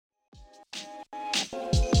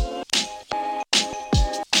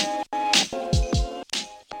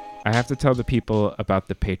I have to tell the people about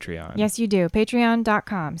the Patreon. Yes, you do.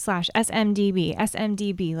 Patreon.com/SMDB.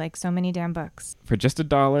 SMDB, like so many damn books. For just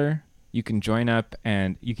 $1, you can join up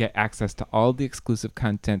and you get access to all the exclusive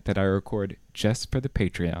content that I record just for the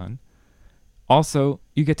Patreon. Also,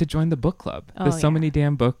 you get to join the book club, the So Many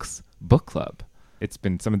Damn Books book club. It's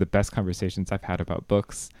been some of the best conversations I've had about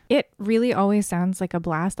books. It really always sounds like a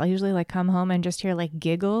blast. I'll usually come home and just hear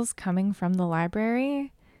giggles coming from the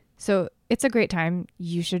library. So it's a great time.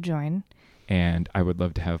 You should join. And I would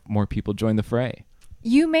love to have more people join the fray.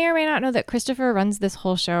 You may or may not know that Christopher runs this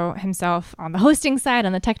whole show himself on the hosting side,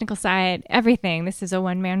 on the technical side, everything. This is a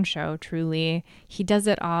one-man show, truly. He does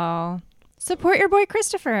it all. Support your boy,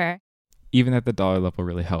 Christopher. Even at the dollar level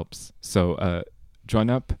really helps. So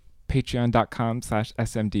join up.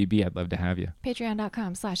 Patreon.com/SMDB. I'd love to have you.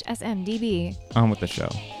 Patreon.com/SMDB. On with the show.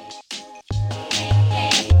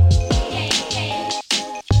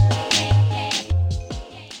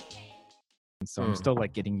 So I'm still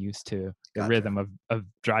getting used to the rhythm of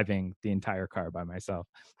driving the entire car by myself.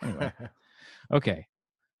 Anyway. Okay.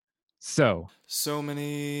 So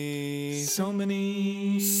many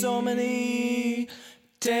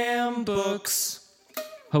damn books.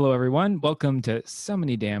 Hello, everyone. Welcome to So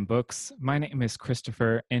Many Damn Books. My name is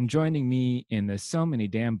Christopher, and joining me in the So Many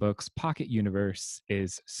Damn Books pocket universe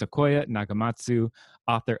is Sequoia Nagamatsu,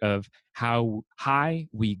 author of How High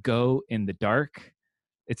We Go in the Dark.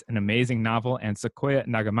 It's an amazing novel, and Sequoia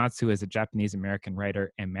Nagamatsu is a Japanese-American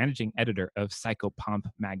writer and managing editor of Psychopomp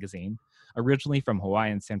magazine. Originally from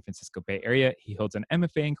Hawaii and San Francisco Bay Area, he holds an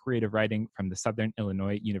MFA in creative writing from the Southern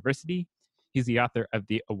Illinois University. He's the author of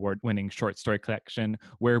the award-winning short story collection,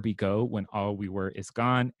 Where We Go When All We Were Is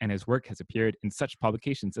Gone, and his work has appeared in such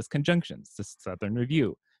publications as Conjunctions, The Southern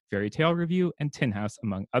Review, Fairy Tale Review, and Tin House,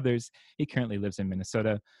 among others. He currently lives in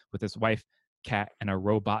Minnesota with his wife, cat, and a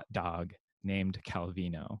robot dog named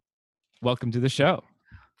Calvino. Welcome to the show.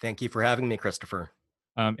 Thank you for having me, Christopher.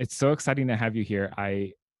 It's so exciting to have you here.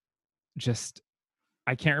 I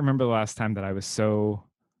can't remember the last time that I was so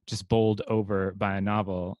just bowled over by a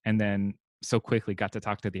novel and then so quickly got to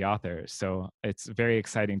talk to the author. So it's very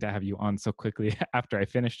exciting to have you on so quickly after I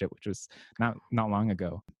finished it, which was not long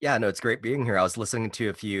ago. Yeah, no, it's great being here. I was listening to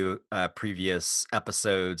a few previous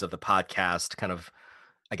episodes of the podcast, kind of,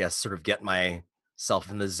 I guess, sort of get myself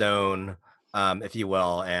in the zone, if you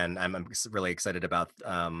will. And I'm really excited about,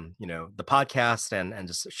 the podcast and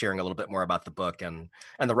just sharing a little bit more about the book and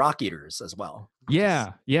the Rock Eaters as well.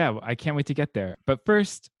 Yeah. I can't wait to get there. But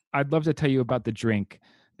first, I'd love to tell you about the drink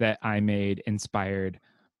that I made inspired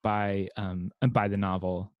by the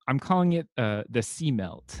novel. I'm calling it the Sea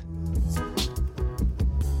Melt.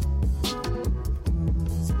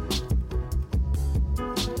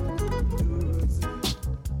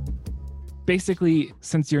 Basically,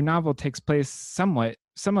 since your novel takes place some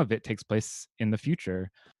of it takes place in the future,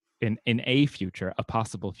 in a future, a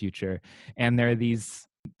possible future, and there are these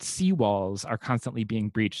seawalls are constantly being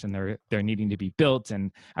breached and they're needing to be built.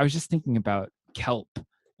 And I was just thinking about kelp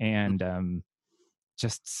and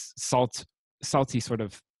just salty sort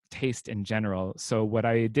of taste in general. So what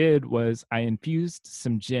I did was I infused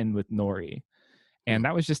some gin with nori, and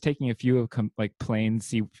that was just taking a few of plain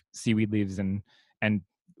seaweed leaves and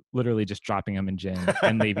literally just dropping them in gin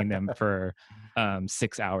and leaving them for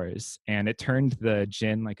 6 hours, and it turned the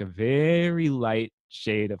gin like a very light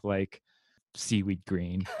shade of seaweed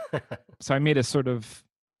green. So I made a sort of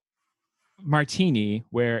martini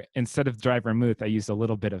where instead of dry vermouth, I used a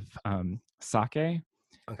little bit of sake,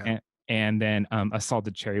 and then a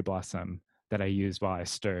salted cherry blossom that I used while I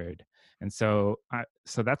stirred. And so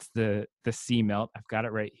that's the Sea Melt. I've got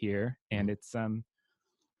it right here, and it's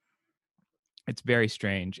very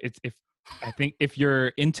strange. I think if you're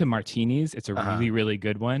into martinis, it's a really, really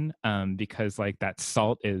good one, because that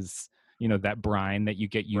salt is, that brine that you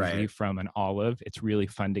get usually from an olive. It's really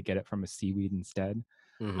fun to get it from a seaweed instead.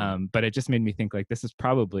 Mm-hmm. But it just made me think this is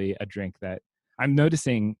probably a drink that I'm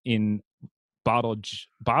noticing in bottled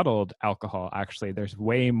alcohol. Actually, there's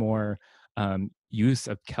way more use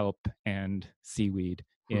of kelp and seaweed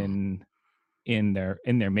in their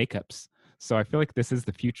makeups. So I feel like this is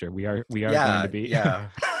the future. We are going to be. Yeah.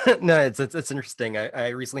 No, it's interesting. I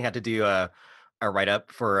recently had to do a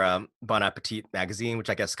write-up for Bon Appetit magazine,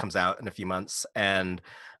 which I guess comes out in a few months. And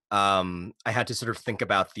I had to sort of think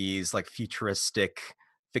about these futuristic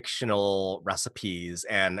fictional recipes.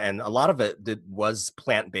 And a lot of it was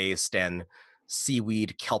plant-based and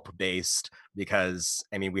seaweed kelp-based, because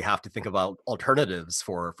we have to think about alternatives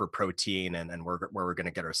for protein and where we're going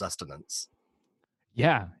to get our sustenance.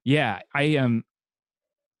 Yeah. I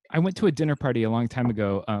went to a dinner party a long time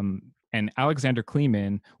ago And Alexander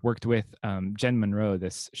Kleeman worked with Jen Monroe,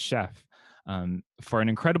 this chef, for an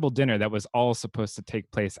incredible dinner that was all supposed to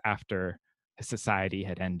take place after society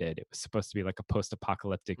had ended. It was supposed to be like a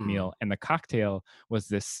post-apocalyptic meal. And the cocktail was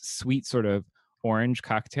this sweet sort of orange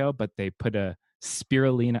cocktail, but they put a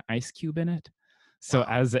spirulina ice cube in it. So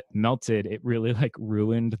as it melted, it really like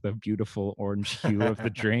ruined the beautiful orange hue of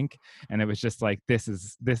the drink. And it was just like, this,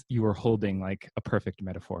 you were holding like a perfect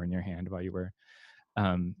metaphor in your hand while you were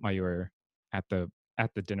at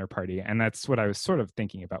the dinner party. And that's what I was sort of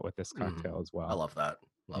thinking about with this cocktail as well. I love that.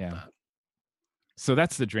 Love that. So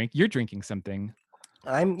that's the drink. You're drinking something.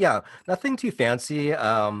 Nothing too fancy.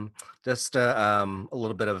 Just a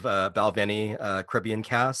little bit of Balvenie Caribbean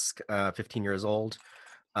cask, 15 years old.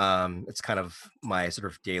 It's kind of my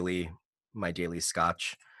sort of daily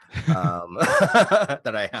scotch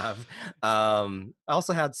that I have. I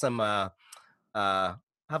also had some have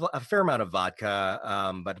a fair amount of vodka,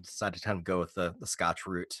 but I decided to kind of go with the scotch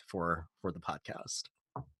route for the podcast.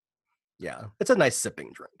 Yeah, it's a nice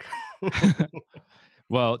sipping drink.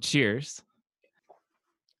 Well, cheers.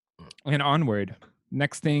 And onward.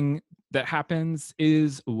 Next thing that happens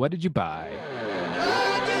is, what did you buy?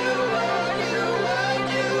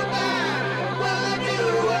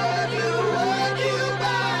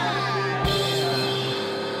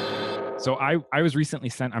 So I was recently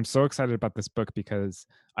sent, I'm so excited about this book because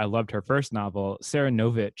I loved her first novel, Sarah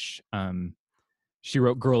Novich. She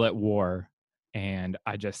wrote Girl at War. And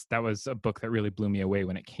that was a book that really blew me away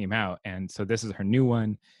when it came out. And so this is her new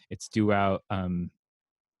one. It's due out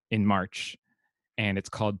in March, and it's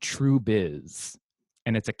called True Biz.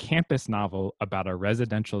 And it's a campus novel about a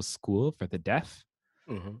residential school for the deaf.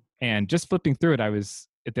 Mm-hmm. And just flipping through it,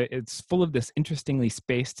 it's full of this interestingly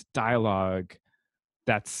spaced dialogue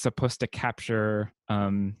that's supposed to capture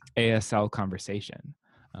ASL conversation.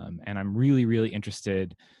 And I'm really, really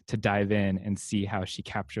interested to dive in and see how she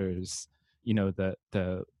captures,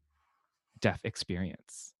 the deaf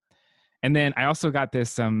experience. And then I also got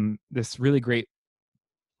this really great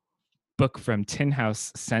book from Tin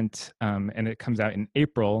House sent, and it comes out in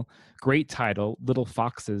April. Great title, Little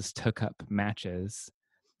Foxes Took Up Matches.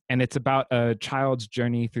 And it's about a child's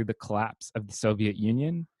journey through the collapse of the Soviet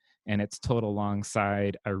Union. And it's told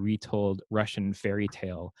alongside a retold Russian fairy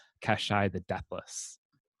tale, Kashai the Deathless.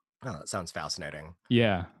 Oh, that sounds fascinating.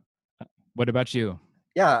 Yeah. What about you?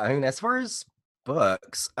 Yeah, I mean, as far as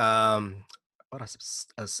books, I bought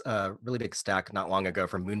a really big stack not long ago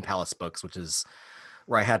from Moon Palace Books, which is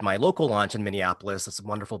where I had my local launch in Minneapolis. It's a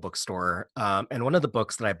wonderful bookstore. And one of the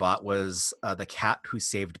books that I bought was The Cat Who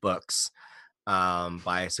Saved Books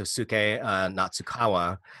by Sosuke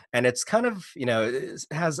Natsukawa. And it's kind of, it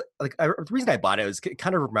has like, the reason I bought it was it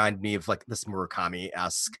kind of reminded me of like this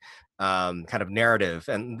Murakami-esque kind of narrative.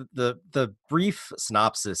 And the brief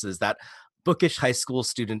synopsis is that bookish high school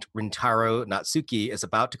student Rintaro Natsuki is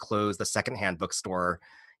about to close the secondhand bookstore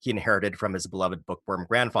he inherited from his beloved bookworm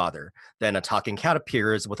grandfather. Then a talking cat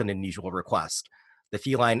appears with an unusual request. The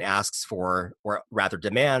feline asks for, or rather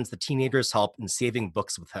demands, the teenager's help in saving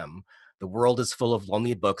books with him. The world is full of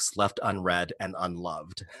lonely books left unread and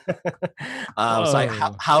unloved.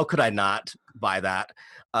 So how could I not buy that?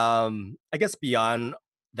 I guess beyond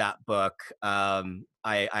that book,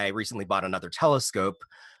 I recently bought another telescope.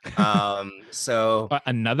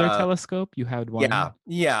 Another telescope? You had one?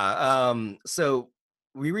 Yeah. So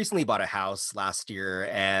we recently bought a house last year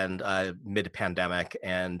and mid-pandemic.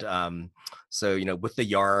 And so, with the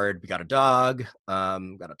yard, we got a dog,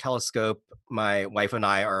 got a telescope. My wife and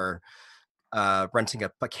I are renting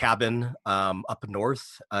a cabin up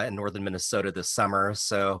north in northern Minnesota this summer.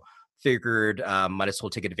 So figured might as well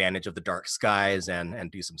take advantage of the dark skies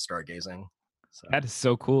and do some stargazing. So that is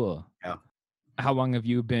so cool. Yeah. How long have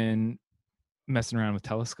you been messing around with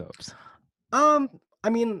telescopes? I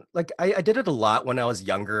mean, like I did it a lot when I was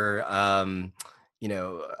younger. I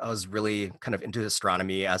was really kind of into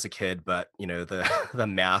astronomy as a kid, but the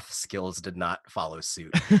math skills did not follow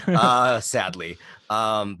suit, sadly.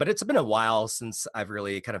 But it's been a while since I've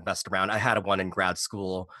really kind of messed around. I had one in grad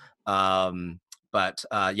school. But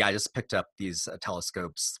I just picked up these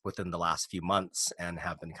telescopes within the last few months and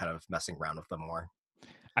have been kind of messing around with them more.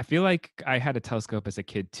 I feel like I had a telescope as a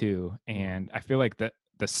kid too. And I feel like the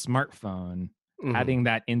smartphone, adding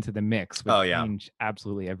that into the mix would change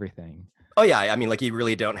absolutely everything. Oh yeah, I mean, like you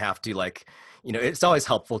really don't have to it's always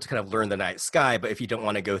helpful to kind of learn the night sky, but if you don't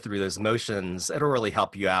want to go through those motions, it'll really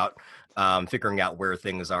help you out figuring out where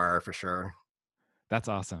things are for sure. That's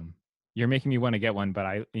awesome. You're making me want to get one, but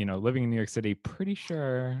I, living in New York City, pretty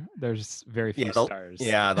sure there's very few stars.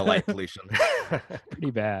 Yeah, the light pollution.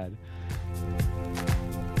 Pretty bad.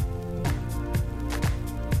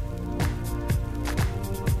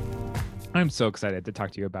 I'm so excited to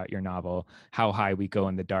talk to you about your novel, How High We Go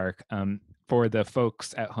in the Dark. For the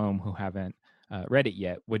folks at home who haven't read it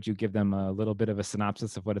yet, would you give them a little bit of a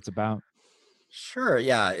synopsis of what it's about? Sure.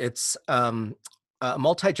 Yeah, it's a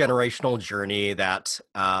multi-generational journey that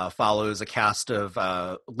follows a cast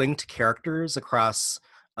of linked characters across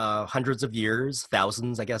hundreds of years,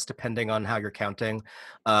 thousands, I guess, depending on how you're counting,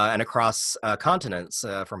 and across continents,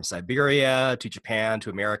 from Siberia to Japan to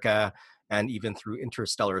America, and even through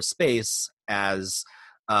interstellar space as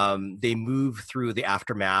they move through the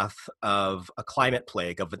aftermath of a climate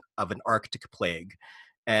plague, of an Arctic plague.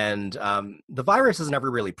 And the virus is never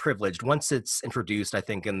really privileged. Once it's introduced, I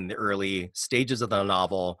think, in the early stages of the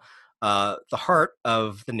novel, the heart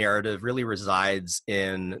of the narrative really resides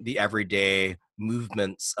in the everyday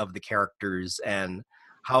movements of the characters and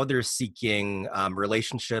how they're seeking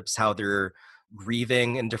relationships, how they're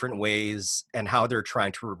grieving in different ways, and how they're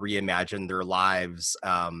trying to reimagine their lives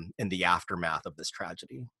in the aftermath of this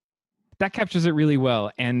tragedy. That captures it really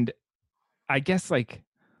well. And I guess like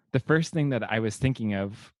the first thing that I was thinking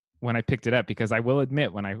of when I picked it up, because I will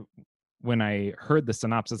admit when I heard the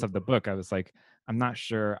synopsis of the book, I was like, I'm not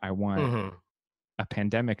sure I want Hmm. a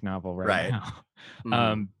pandemic novel right Right.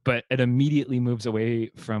 now. Hmm. But it immediately moves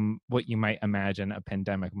away from what you might imagine a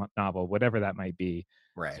pandemic novel, whatever that might be,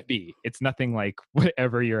 to Right. be. It's nothing like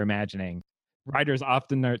whatever you're imagining. Writers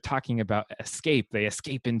often are talking about escape. They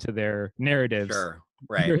escape into their narratives. Sure.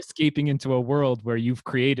 You're Right. escaping into a world where you've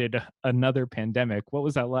created another pandemic. What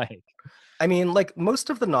was that like? I mean, like most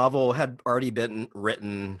of the novel had already been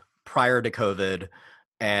written prior to COVID,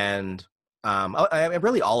 and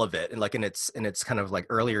really all of it, and like in its kind of like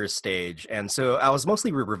earlier stage. And so I was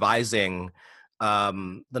mostly revising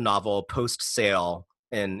the novel post sale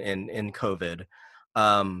in COVID.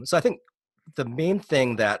 So I think the main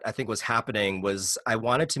thing that I think was happening was I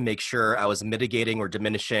wanted to make sure I was mitigating or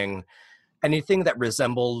diminishing anything that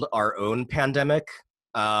resembled our own pandemic,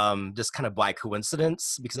 just kind of by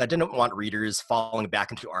coincidence, because I didn't want readers falling back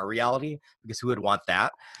into our reality, because who would want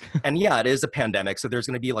that? And yeah, it is a pandemic, so there's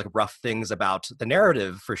going to be like rough things about the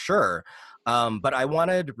narrative for sure. But I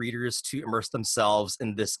wanted readers to immerse themselves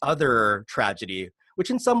in this other tragedy, which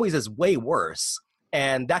in some ways is way worse.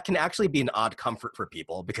 And that can actually be an odd comfort for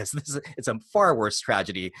people because it's a far worse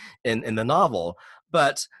tragedy in the novel.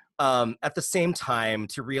 But at the same time,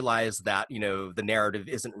 to realize that the narrative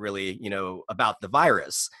isn't really about the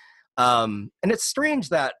virus. And it's strange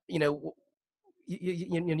that you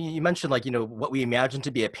mentioned like what we imagine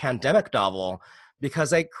to be a pandemic novel,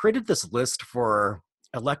 because I created this list for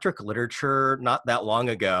electric literature not that long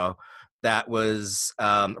ago that was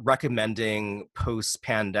recommending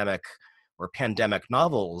post-pandemic or pandemic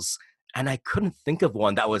novels, and I couldn't think of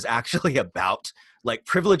one that was actually about like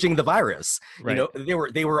privileging the virus. Right.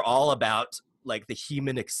 They were all about like the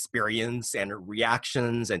human experience and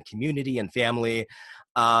reactions and community and family.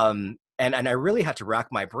 And I really had to rack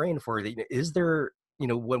my brain for is there,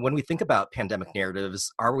 when we think about pandemic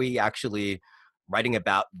narratives, are we actually writing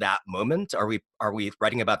about that moment? Are we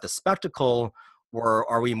writing about the spectacle, or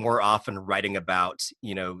are we more often writing about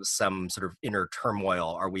some sort of inner turmoil?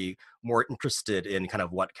 Are we more interested in kind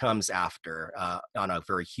of what comes after, on a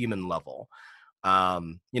very human level?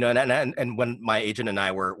 And when my agent and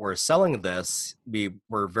I were selling this, we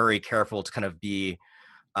were very careful to kind of be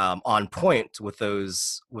on point with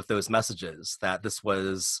those messages, that this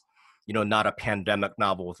was not a pandemic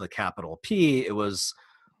novel with a capital P. It was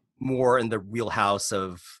more in the wheelhouse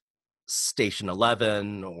of Station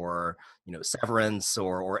 11, or Severance,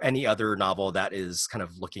 or any other novel that is kind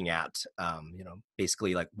of looking at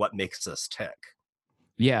basically like what makes us tick.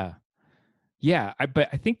 Yeah. Yeah. But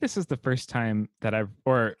I think this is the first time that I've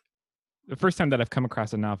come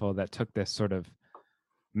across a novel that took this sort of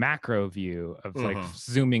macro view of like Hmm.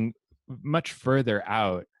 zooming much further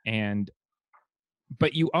out.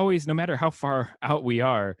 But you always, no matter how far out we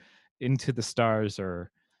are into the stars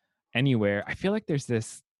or anywhere, I feel like there's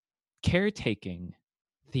this caretaking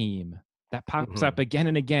theme that pops Hmm. up again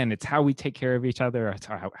and again. It's how we take care of each other. It's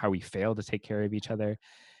how we fail to take care of each other.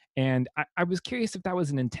 And I was curious if that was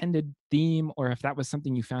an intended theme or if that was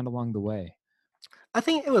something you found along the way. I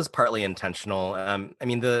think it was partly intentional. I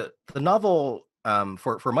mean, the novel,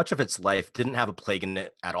 for much of its life, didn't have a plague in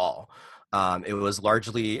it at all. It was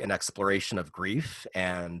largely an exploration of grief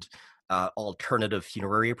and alternative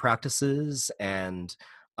funerary practices, and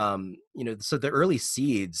so the early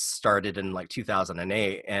seeds started in like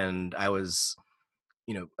 2008, and I was,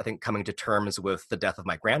 I think, coming to terms with the death of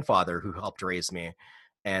my grandfather, who helped raise me,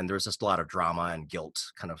 and there was just a lot of drama and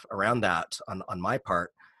guilt kind of around that on my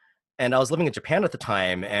part. And I was living in Japan at the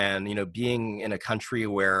time, and being in a country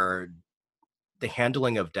where the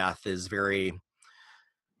handling of death is very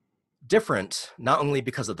different, not only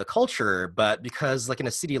because of the culture, but because like in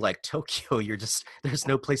a city like Tokyo, there's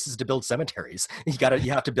no places to build cemeteries. You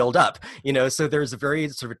have to build up, so there's a very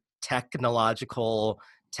sort of technological,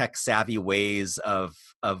 tech savvy ways of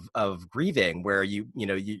grieving where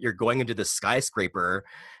you're going into the skyscraper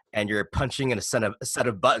and you're punching in a set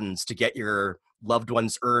of buttons to get your loved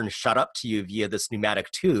one's urn shot up to you via this pneumatic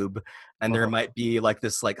tube, and there might be like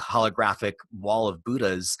this like holographic wall of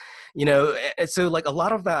Buddhas, and so like a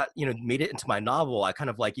lot of that made it into my novel. I kind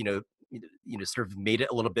of like sort of made it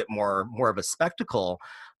a little bit more of a spectacle,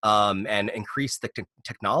 and increased the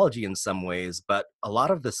technology in some ways, but a lot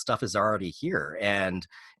of this stuff is already here, and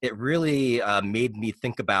it really made me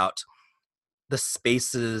think about the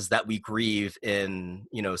spaces that we grieve in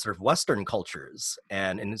sort of Western cultures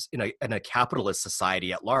and in a capitalist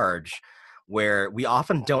society at large, where we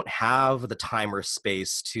often don't have the time or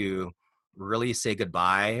space to really say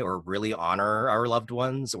goodbye or really honor our loved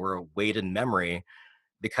ones or wait in memory,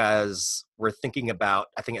 because we're thinking about,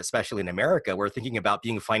 I think especially in America, we're thinking about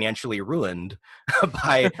being financially ruined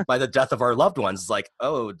by the death of our loved ones. It's like,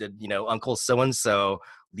 oh, did Uncle so and so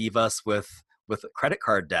leave us with credit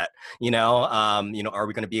card debt? Are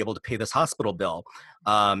we going to be able to pay this hospital bill?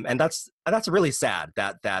 And that's really sad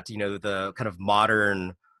that the kind of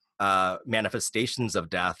modern manifestations of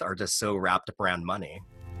death are just so wrapped up around money.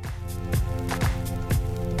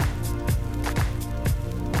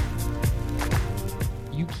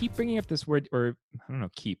 You keep bringing up this word, or I don't know,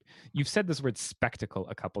 you've said this word spectacle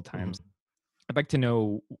a couple times. Mm-hmm. I'd like to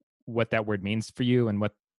know what that word means for you and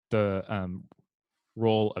what the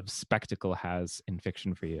role of spectacle has in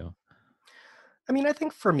fiction for you. I mean, I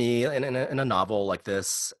think for me, in a novel like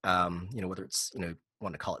this, whether it's,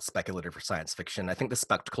 want to call it speculative or science fiction, I think the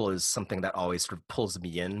spectacle is something that always sort of pulls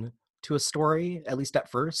me in to a story, at least at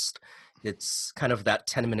first. It's kind of that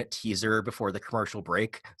 10-minute teaser before the commercial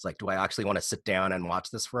break. It's like, do I actually want to sit down and watch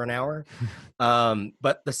this for an hour?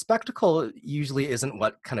 But the spectacle usually isn't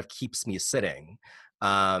what kind of keeps me sitting.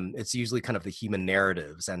 It's usually kind of the human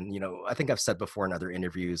narratives. And, I think I've said before in other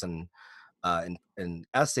interviews and in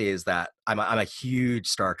essays that I'm a huge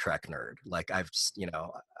Star Trek nerd. Like I've just,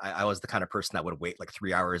 I was the kind of person that would wait like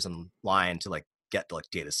 3 hours in line to like get like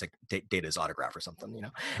Data's autograph or something,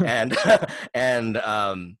 and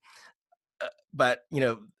and but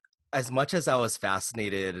as much as I was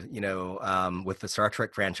fascinated, with the Star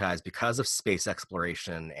Trek franchise because of space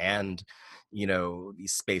exploration and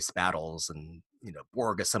these space battles and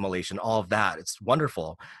Borg assimilation, all of that, it's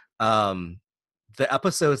wonderful. The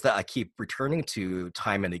episodes that I keep returning to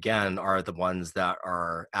time and again are the ones that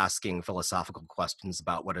are asking philosophical questions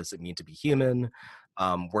about what does it mean to be human,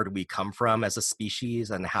 where do we come from as a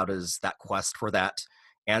species, and how does that quest for that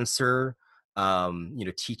answer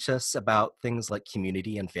teach us about things like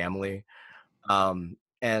community and family. And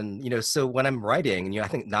so when I'm writing, I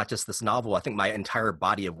think not just this novel, I think my entire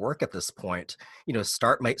body of work at this point,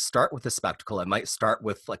 might start with a spectacle. It might start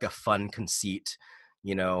with like a fun conceit,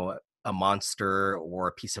 a monster or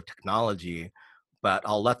a piece of technology, but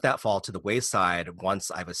I'll let that fall to the wayside once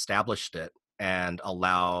I've established it and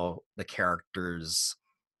allow the characters'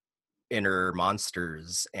 inner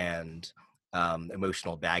monsters and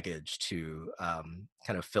emotional baggage to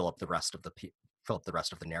kind of fill up the rest of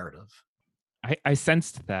the narrative. I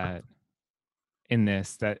sensed that in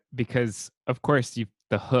this, that because of course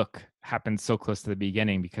the hook happens so close to the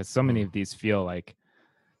beginning, because so many of these feel like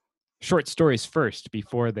short stories first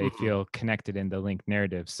before they feel connected in the linked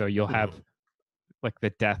narrative. So you'll have like the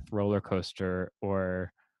death roller coaster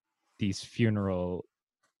or these funeral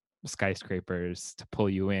skyscrapers to pull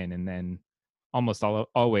you in, and then almost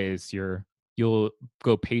always you'll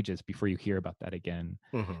go pages before you hear about that again.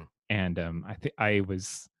 And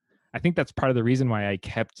I think that's part of the reason why I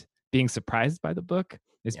kept being surprised by the book,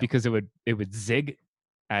 is because it would zig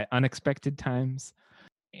at unexpected times.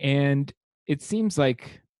 And it seems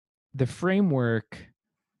like the framework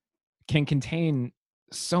can contain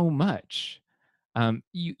so much.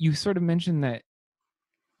 You sort of mentioned that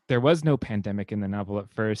there was no pandemic in the novel at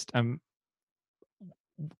first.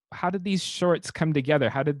 How did these shorts come together?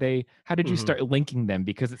 How did you start linking them?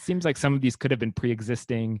 Because it seems like some of these could have been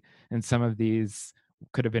pre-existing and some of these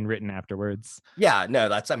could have been written afterwards. Yeah, no,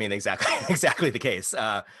 that's, exactly the case.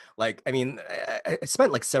 I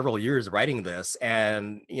spent like several years writing this,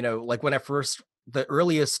 and, like when the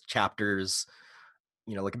earliest chapters,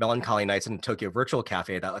 like Melancholy Nights in Tokyo Virtual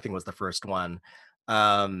Cafe, that I think was the first one.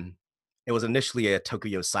 It was initially a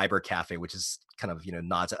Tokyo Cyber Cafe, which is kind of,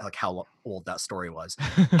 nods at like how old that story was.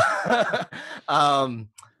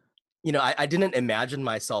 I didn't imagine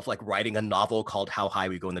myself like writing a novel called How High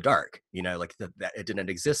We Go in the Dark, like that it didn't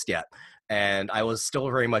exist yet. And I was still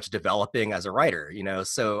very much developing as a writer,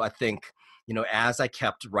 so I think, as I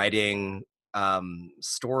kept writing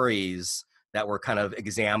stories that were kind of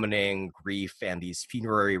examining grief and these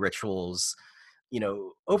funerary rituals,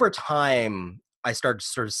 over time, I started to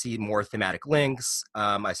sort of see more thematic links.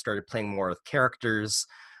 I started playing more with characters.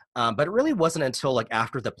 But it really wasn't until like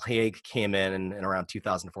after the plague came in around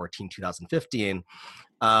 2014, 2015,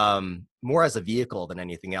 more as a vehicle than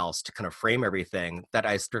anything else to kind of frame everything, that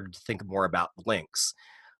I started to think more about links.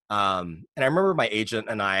 And I remember my agent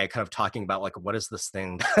and I kind of talking about like, what is this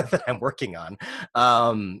thing that I'm working on?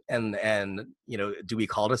 And do we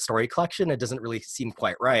call it a story collection? It doesn't really seem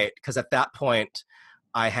quite right, because at that point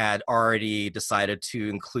I had already decided to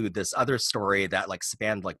include this other story that like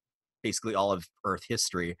spanned like basically all of Earth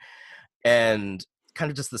history, and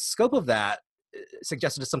kind of just the scope of that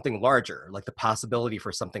suggested something larger, like the possibility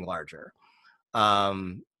for something larger.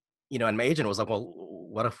 um and my agent was like, well,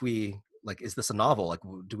 what if we, like, is this a novel? Like,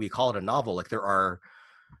 do we call it a novel? Like, there are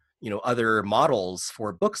other models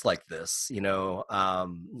for books like this,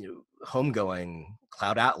 Homegoing,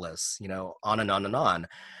 Cloud Atlas, on and on and on.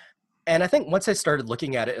 And I think once I started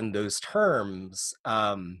looking at it in those terms,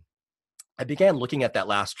 I began looking at that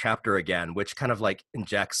last chapter again, which kind of like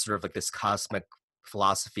injects sort of like this cosmic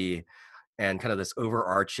philosophy and kind of this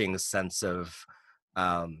overarching sense of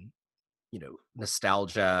um,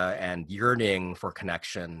 nostalgia and yearning for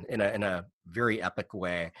connection in a very epic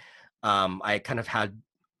way. I kind of had,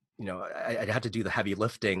 I had to do the heavy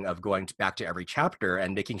lifting of going back to every chapter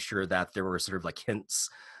and making sure that there were sort of like hints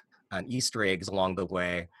and Easter eggs along the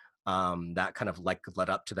way, that kind of like led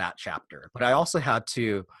up to that chapter. But I also had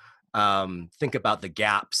to think about the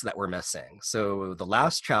gaps that were missing. So the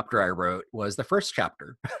last chapter I wrote was the first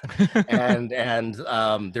chapter, and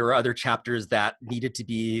there were other chapters that needed to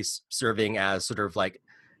be serving as sort of like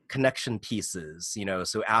connection pieces.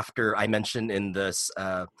 So after I mentioned in this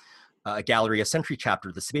Gallery of Century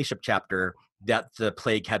chapter, the spaceship chapter, that the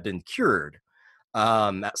plague had been cured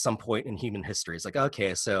at some point in human history. It's like,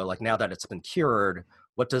 okay, so like now that it's been cured,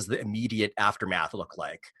 what does the immediate aftermath look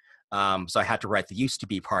like? So I had to write the used to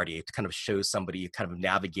be party to kind of show somebody kind of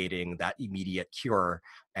navigating that immediate cure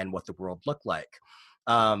and what the world looked like.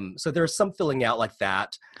 So there's some filling out like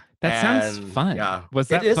that. That sounds And fun. yeah, Was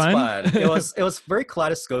it that is fun? fun. It was very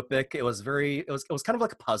kaleidoscopic. It was kind of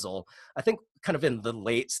like a puzzle. I think kind of in the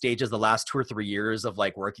late stages, the last 2 or 3 years of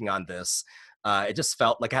like working on this, it just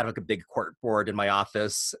felt like I had like a big cork board in my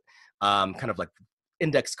office, kind of like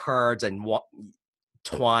index cards and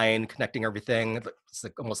twine connecting everything. It's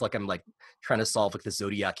like almost like I'm like trying to solve like the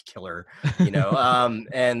Zodiac killer,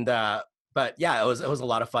 and but yeah, it was a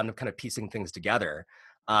lot of fun of kind of piecing things together.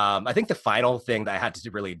 I think the final thing that I had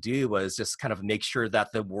to really do was just kind of make sure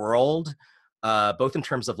that the world, both in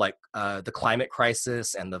terms of like the climate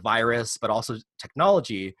crisis and the virus, but also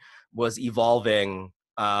technology, was evolving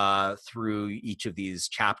through each of these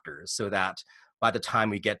chapters, so that by the time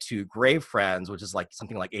we get to Grave Friends, which is like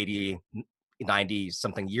something like 80, 90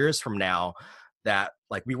 something years from now, that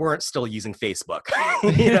like we weren't still using Facebook,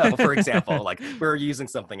 for example, like we were using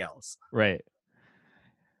something else. Right.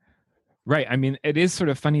 I mean, it is sort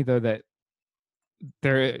of funny though that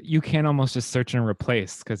there you can almost just search and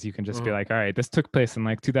replace, because you can just be like, all right, this took place in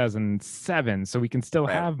like 2007, so we can still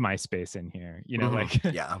Right. have MySpace in here, like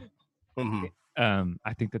Yeah.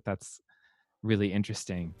 I think that that's really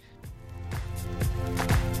interesting.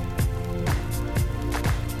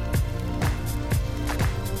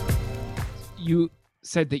 You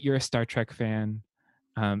said that you're a Star Trek fan,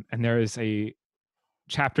 and there is a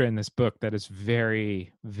chapter in this book that is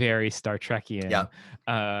very, very Star Trekian.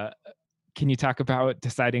 Yeah. Can you talk about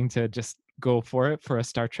deciding to just go for it for a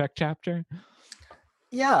Star Trek chapter?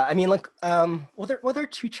 Yeah, I mean, like, there are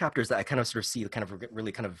two chapters that I kind of sort of see kind of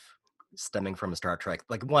really kind of stemming from Star Trek.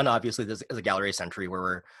 Like, one, obviously, is a Gallery of Century, where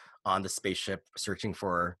we're on the spaceship searching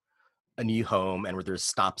for a new home, and where there's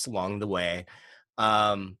stops along the way.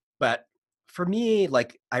 But for me,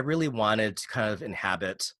 like, I really wanted to kind of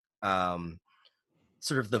inhabit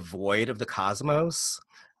sort of the void of the cosmos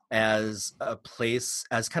as a place,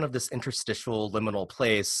 as kind of this interstitial liminal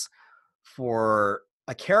place for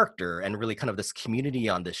a character, and really kind of this community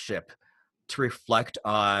on this ship, to reflect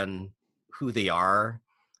on who they are,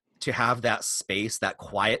 to have that space, that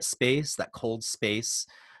quiet space, that cold space,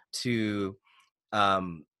 to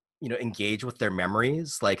engage with their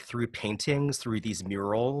memories, like through paintings, through these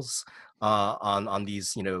murals on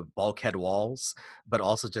these bulkhead walls, but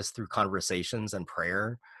also just through conversations and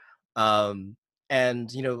prayer. um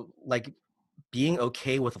and like being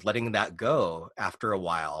okay with letting that go after a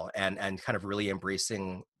while, and kind of really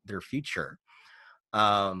embracing their future.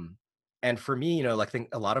 Um, and for me, like, I think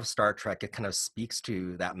a lot of Star Trek, it kind of speaks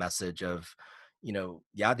to that message of,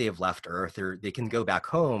 yeah, they have left Earth, or they can go back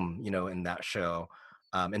home, in that show.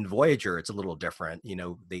 In Voyager, it's a little different.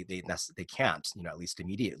 They can't, at least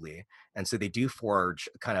immediately, and so they do forge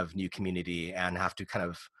a kind of new community and have to kind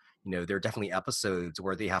of, there are definitely episodes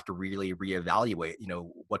where they have to really reevaluate,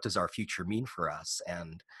 what does our future mean for us?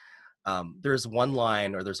 And there's one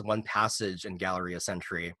line, or there's one passage in Gallery of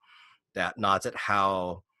Century that nods at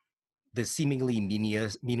how the seemingly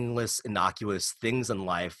meaningless, innocuous things in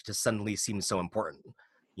life just suddenly seem so important.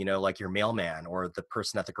 Like your mailman, or the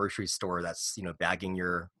person at the grocery store that's, bagging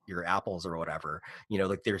your apples or whatever.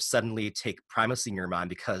 Like they're suddenly take primacy in your mind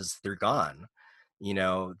because they're gone.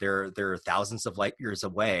 They're thousands of light years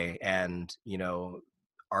away, and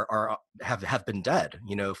have been dead,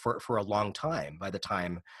 for a long time by the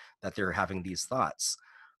time that they're having these thoughts.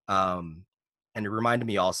 And it reminded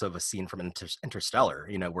me also of a scene from Interstellar,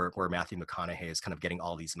 where Matthew McConaughey is kind of getting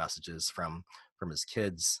all these messages from his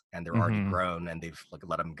kids, and they're already grown, and they've like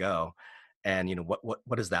let him go. And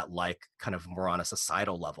what is that like, kind of more on a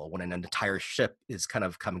societal level, when an entire ship is kind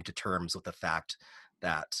of coming to terms with the fact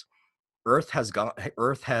that Earth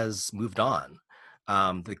has moved on.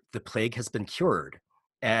 The plague has been cured,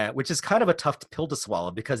 which is kind of a tough pill to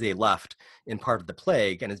swallow, because they left in part of the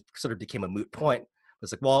plague, and it sort of became a moot point.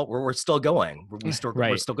 It's like, well, we're still going. We're still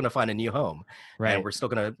going to find a new home, and we're still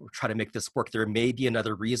going to try to make this work. There may be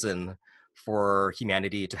another reason for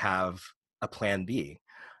humanity to have a plan B.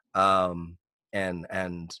 And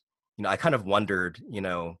I kind of wondered,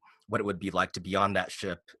 what it would be like to be on that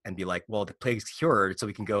ship and be like, well, the plague's cured, so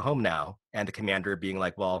we can go home now. And the commander being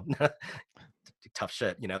like, well, tough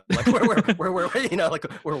shit, like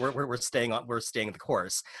we're staying the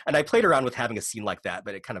course. And I played around with having a scene like that,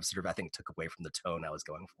 but it kind of sort of, I think, took away from the tone I was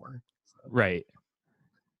going for. So.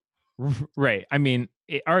 Right. I mean,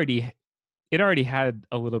 it already had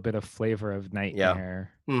a little bit of flavor of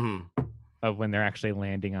nightmare. Yeah. Mm-hmm. Of when they're actually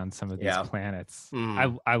landing on some of these planets.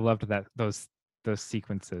 I loved those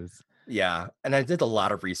sequences. Yeah, and I did a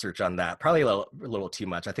lot of research on that, probably a little too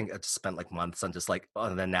much. I think I just spent like months on just like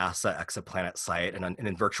on the NASA exoplanet site, and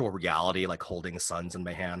in virtual reality, like holding suns in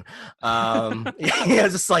my hand. Yeah,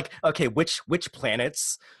 just like, okay, which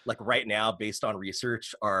planets, like right now, based on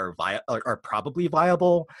research, are probably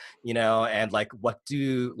viable, and like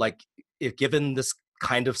if given this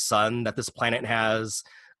kind of sun that this planet has,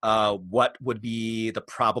 what would be the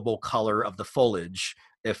probable color of the foliage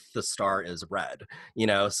if the star is red?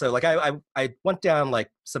 So like I went down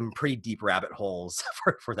like some pretty deep rabbit holes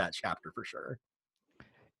for that chapter, for sure.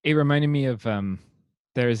 It reminded me of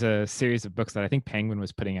there's a series of books that I think Penguin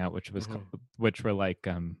was putting out, which was which were like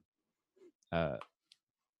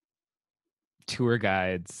tour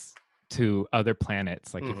guides to other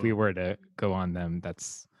planets. Like if we were to go on them,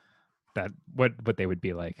 that's what they would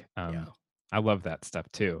be like. I love that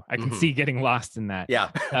stuff too. I can see getting lost in that. Yeah.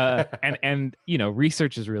 And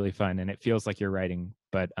research is really fun, and it feels like you're writing,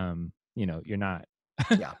 but you're not.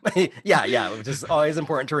 yeah, which is always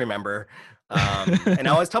important to remember. And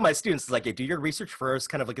I always tell my students, like, do your research first,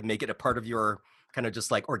 kind of like make it a part of your kind of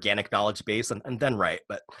just like organic knowledge base, and then write.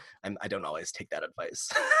 But I don't always take that advice.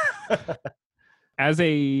 As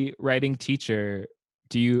a writing teacher,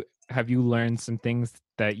 have you learned some things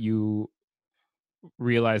that you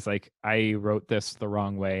realize, like, I wrote this the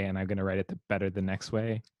wrong way and I'm going to write it better the next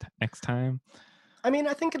time? I mean,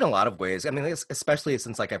 I think in a lot of ways, I mean, especially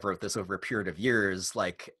since like I've wrote this over a period of years,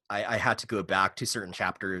 like I had to go back to certain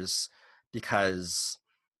chapters because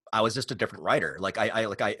I was just a different writer. Like I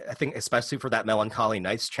think especially for that Melancholy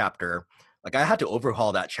Nights chapter, like I had to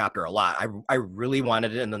overhaul that chapter a lot. I really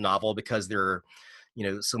wanted it in the novel because there are,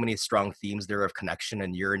 so many strong themes there of connection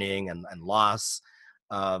and yearning and loss.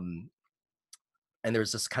 And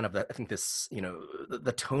there's this kind of, I think this,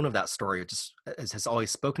 the tone of that story just has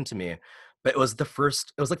always spoken to me. But it was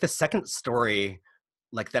like the second story,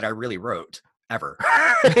 like that I really wrote ever.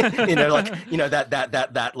 That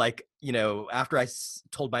like, after I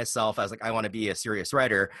told myself, I was like, I want to be a serious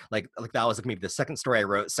writer. Like that was like maybe the second story I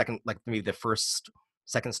wrote, like maybe the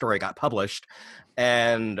second story got published.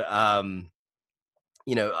 And,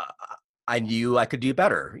 I knew I could do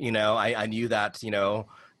better. I knew that,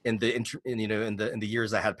 in the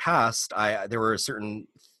years that had passed, there were certain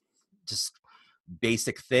just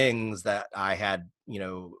basic things that I had,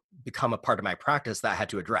 become a part of my practice that I had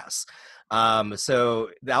to address. So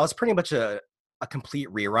that was pretty much a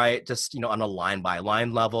complete rewrite, just, on a line by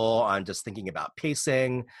line level, on just thinking about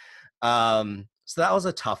pacing. So that was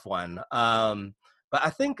a tough one. But I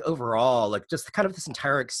think overall, like just kind of this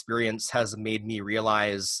entire experience has made me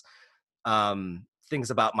realize things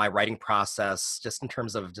about my writing process, just in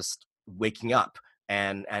terms of just waking up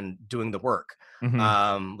and doing the work.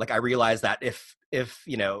 Hmm. Like I realized that if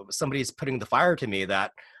somebody's putting the fire to me,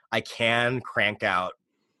 that I can crank out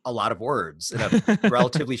a lot of words in a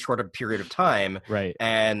relatively short period of time, Right.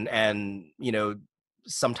 and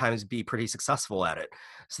sometimes be pretty successful at it.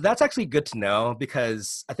 So that's actually good to know,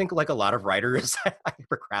 because I think like a lot of writers, I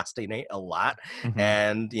procrastinate a lot. Hmm.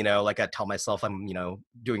 And like I tell myself I'm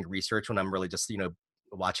doing research when I'm really just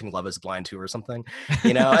watching Love Is Blind 2 or something,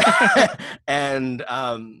 you know. And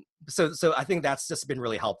so I think that's just been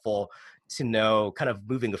really helpful to know, kind of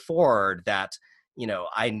moving forward, that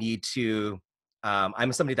I need to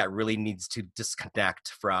I'm somebody that really needs to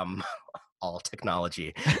disconnect from all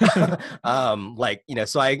technology. Like,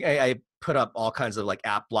 so I put up all kinds of like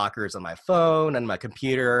app blockers on my phone and my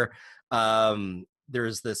computer.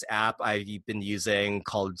 There's this app I've been using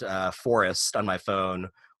called Forest on my phone,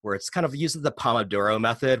 where it's kind of uses the Pomodoro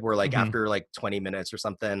method, where like Hmm. after like 20 minutes or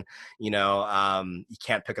something, you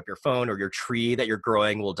can't pick up your phone, or your tree that you're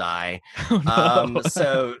growing will die. Oh no.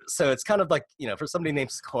 So it's kind of like, for somebody named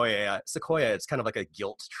Sequoia, it's kind of like a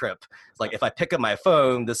guilt trip. It's like, if I pick up my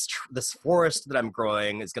phone, this forest that I'm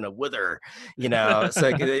growing is gonna wither, So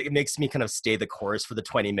it makes me kind of stay the course for the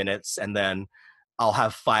 20 minutes, and then I'll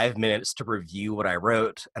have 5 minutes to review what I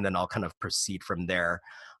wrote, and then I'll kind of proceed from there.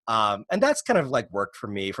 And that's kind of like worked for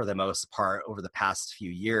me for the most part over the past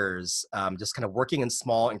few years, just kind of working in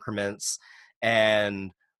small increments,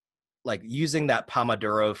 and like using that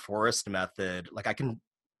Pomodoro forest method. Like I can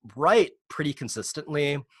write pretty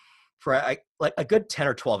consistently for like a good 10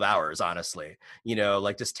 or 12 hours, honestly,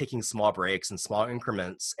 like just taking small breaks and small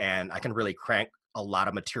increments, and I can really crank a lot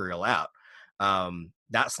of material out.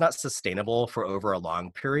 That's not sustainable for over a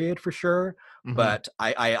long period, for sure, Hmm. but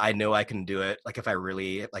I know I can do it, like if I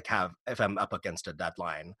really like if I'm up against a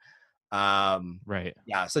deadline. Right.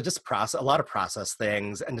 Yeah, so just a lot of process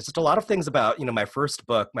things, and just a lot of things about, my first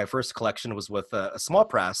book, my first collection was with a small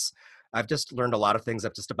press. I've just learned a lot of things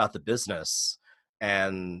just about the business,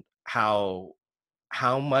 and how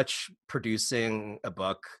much producing a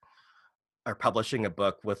book or publishing a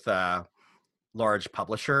book with a large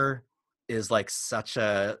publisher is like such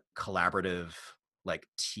a collaborative, like,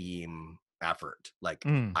 team effort. Like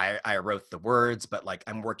Mm. I wrote the words, but like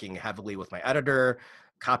I'm working heavily with my editor,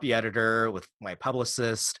 copy editor, with my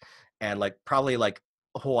publicist, and like probably like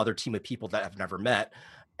a whole other team of people that I've never met.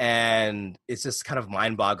 And it's just kind of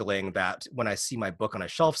mind-boggling that when I see my book on a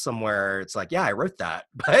shelf somewhere, it's like, yeah, I wrote that.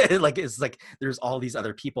 But like it's like there's all these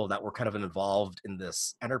other people that were kind of involved in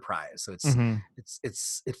this enterprise. So Hmm.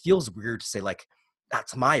 it feels weird to say like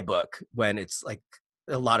that's my book, when it's like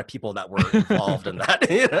a lot of people that were involved in that.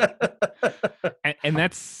 And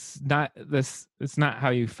that's not this. It's not how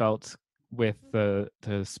you felt with the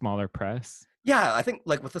smaller press. Yeah, I think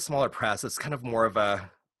like with the smaller press, it's kind of more of a,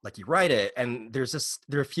 like, you write it, and there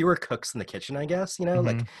are fewer cooks in the kitchen, I guess, Hmm.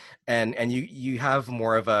 like, and you have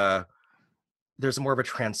more of a there's more of a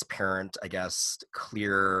transparent, I guess,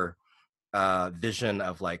 clear vision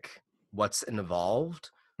of like what's involved.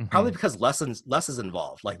 Probably Hmm. because less is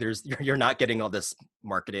involved. Like you're not getting all this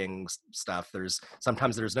marketing stuff.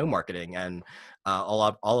 Sometimes there's no marketing, and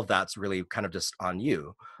all of that's really kind of just on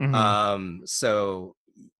you. Hmm. So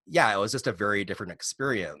yeah, it was just a very different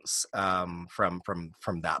experience, from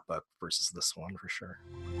that book versus this one, for sure.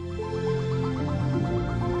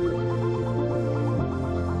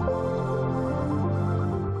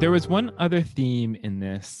 There was one other theme in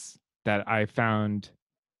this that I found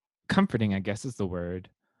comforting, I guess is the word.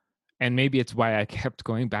 And maybe it's why I kept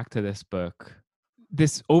going back to this book.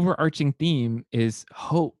 This overarching theme is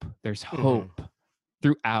hope. There's Hmm. hope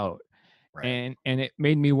throughout. Right. And it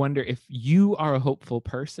made me wonder if you are a hopeful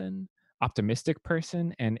person, optimistic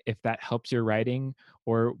person, and if that helps your writing,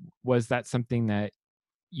 or was that something that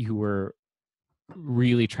you were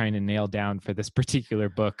really trying to nail down for this particular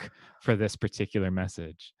book, for this particular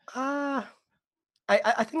message? Uh,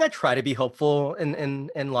 I think I try to be hopeful in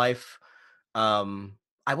life.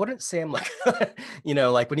 I wouldn't say I'm like,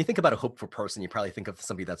 like when you think about a hopeful person, you probably think of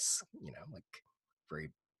somebody that's, like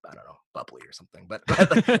very, I don't know, bubbly or something. But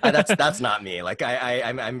like, that's not me. Like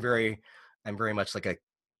I'm very much like a,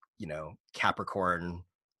 Capricorn,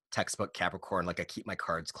 textbook Capricorn. Like I keep my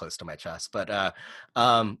cards close to my chest. But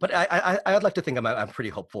I'd like to think I'm a pretty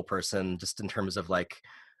hopeful person, just in terms of like,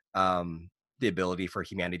 the ability for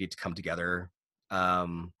humanity to come together.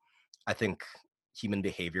 I think human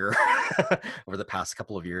behavior over the past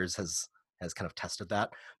couple of years has kind of tested that.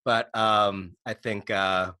 But I think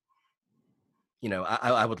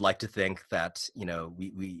I would like to think that,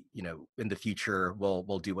 we in the future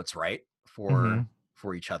we'll do what's right Mm-hmm.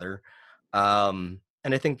 for each other. And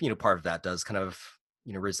I think, part of that does kind of,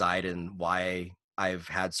 reside in why I've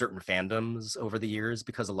had certain fandoms over the years,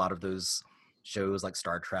 because a lot of those shows like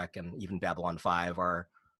Star Trek and even Babylon 5 are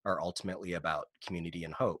ultimately about community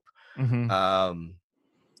and hope. Mm-hmm. Um,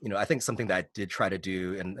 I think something that I did try to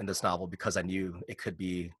do in this novel, because I knew it could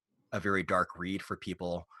be a very dark read for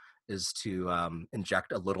people, is to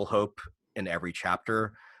inject a little hope in every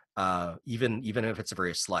chapter, even if it's a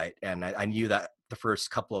very slight. And I knew that the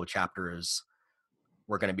first couple of chapters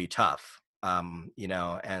were going to be tough,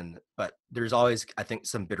 and but there's always, I think,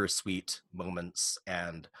 some bittersweet moments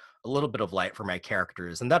and a little bit of light for my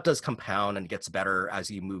characters, and that does compound and gets better as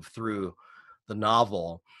you move through the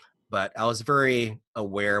novel. But I was very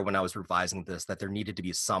aware when I was revising this that there needed to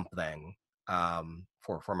be something,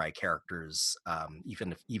 for my characters,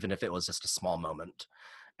 even if it was just a small moment.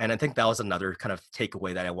 And I think that was another kind of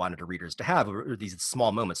takeaway that I wanted the readers to have, are these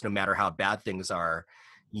small moments. No matter how bad things are,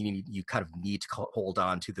 you kind of need to hold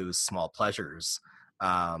on to those small pleasures, to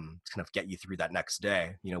kind of get you through that next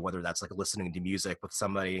day. Whether that's like listening to music with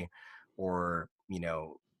somebody, or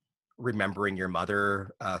remembering your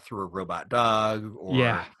mother through a robot dog,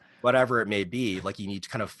 Yeah. or whatever it may be. Like, you need to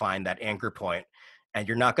kind of find that anchor point, and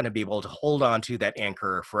you're not going to be able to hold on to that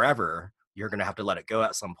anchor forever. You're going to have to let it go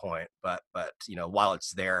at some point. But while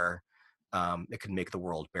it's there, it can make the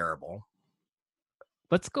world bearable.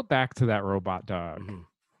 Let's go back to that robot dog, Mm-hmm.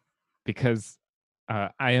 because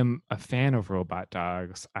I am a fan of robot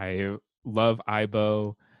dogs. I love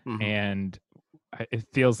Ibo, Mm-hmm. and it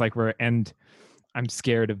feels like I'm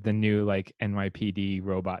scared of the new like NYPD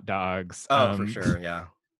robot dogs. Oh, for sure. Yeah.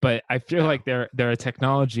 But I feel Yeah. like they're a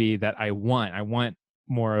technology that I want. I want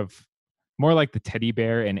more like the teddy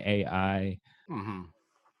bear in AI. Mm-hmm.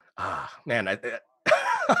 Man,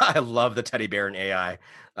 I love the teddy bear and AI.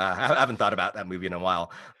 I haven't thought about that movie in a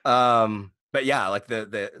while. But yeah, like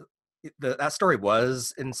that story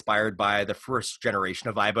was inspired by the first generation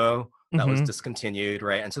of Ibo that was Mm-hmm. discontinued,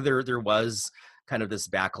 right? And so there was kind of this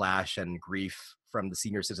backlash and grief from the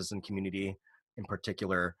senior citizen community in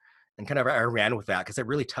particular, and kind of I ran with that because it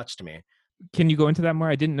really touched me. Can you go into that more?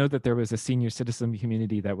 I didn't know that there was a senior citizen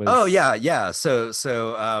community that Oh was. yeah, yeah. So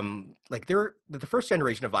like they're the first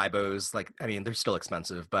generation of IBOs, like, I mean, they're still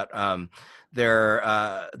expensive, but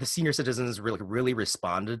they're the senior citizens really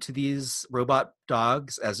responded to these robot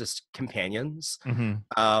dogs as just companions.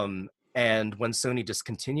 Mm-hmm. And when Sony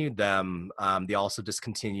discontinued them, they also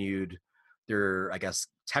discontinued their, I guess,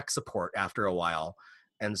 tech support after a while.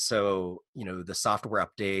 And so, the software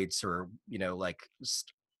updates, or, like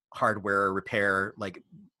hardware repair, like,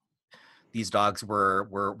 these dogs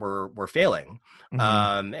were failing.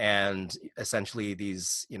 Mm-hmm. And essentially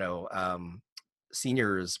these,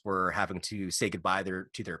 seniors were having to say goodbye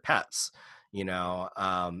to their pets, and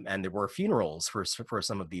there were funerals for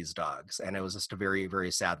some of these dogs, and it was just a very,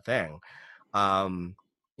 very sad thing.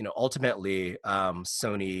 Ultimately,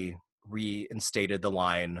 Sony reinstated the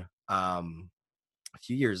line a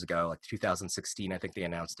few years ago, like 2016, I think they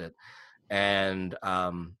announced it. And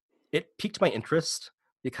it piqued my interest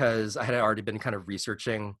because I had already been kind of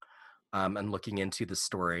researching and looking into the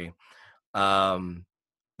story.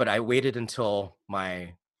 But I waited until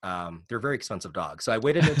my they're very expensive dogs, so I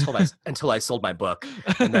waited until I sold my book,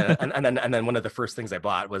 and then one of the first things I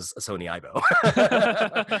bought was a Sony Ibo.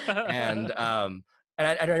 And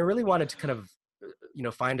I really wanted to kind of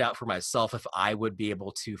find out for myself if I would be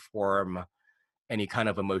able to form any kind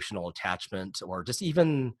of emotional attachment, or just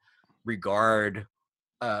even regard,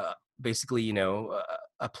 uh, basically,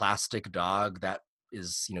 a plastic dog that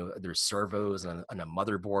is, there's servos and a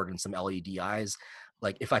motherboard and some LED eyes.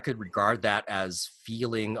 Like, if I could regard that as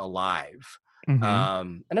feeling alive.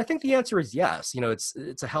 Mm-hmm. And I think the answer is yes.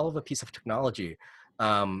 It's a hell of a piece of technology.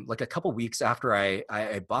 Like, a couple weeks after I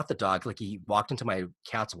bought the dog, like, he walked into my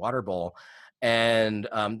cat's water bowl and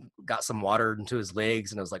got some water into his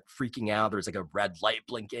legs, and I was like freaking out. There was like a red light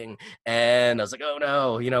blinking, and I was like, oh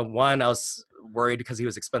no. One, I was worried because he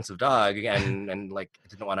was an expensive dog, and like, I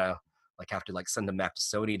didn't want to like have to like send him back to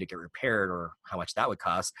Sony to get repaired, or how much that would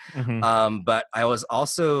cost. Mm-hmm. But I was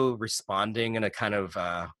also responding in a kind of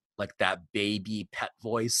like that baby pet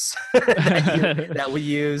voice that we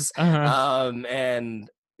use. Uh-huh. And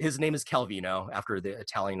his name is Calvino, after the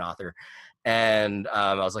Italian author. And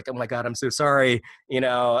I was like, oh my God, I'm so sorry,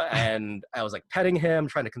 and I was like petting him,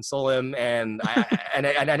 trying to console him. And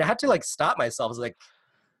I had to like stop myself. I was like,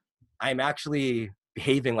 I'm actually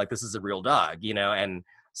behaving like this is a real dog, and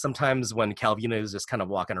sometimes when Calvino is just kind of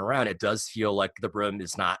walking around, it does feel like the room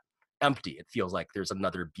is not empty. It feels like there's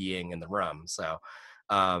another being in the room. So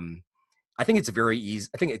I think it's very easy.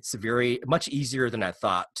 I think it's very much easier than I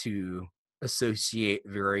thought to associate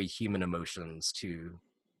very human emotions to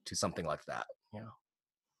something like that. Yeah.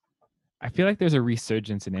 I feel like there's a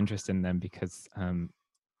resurgence in interest in them because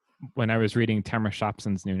when I was reading Tamara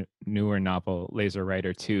Shopson's newer novel, Laser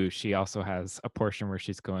Rider 2, she also has a portion where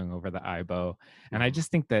she's going over the Aibo. And I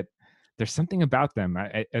just think that there's something about them.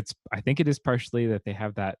 I think it is partially that they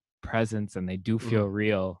have that presence and they do feel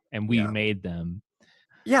real, and we made them.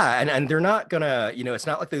 Yeah, and they're not gonna, it's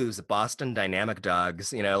not like those Boston Dynamic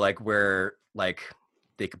dogs, like where like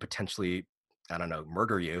they could potentially, I don't know,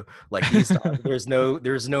 murder you. Like these dogs, there's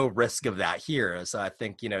no risk of that here. So I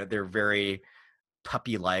think, they're very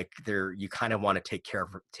puppy like. You kind of want to take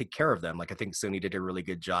care of them. Like I think Sony did a really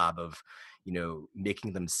good job of,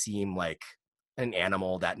 making them seem like an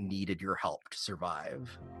animal that needed your help to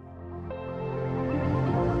survive.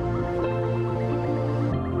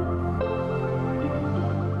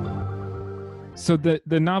 So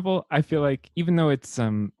the novel, I feel like, even though it's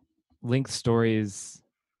linked stories,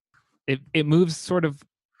 it moves sort of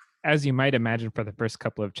as you might imagine for the first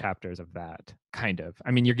couple of chapters of that, kind of.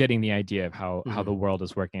 I mean, you're getting the idea of how the world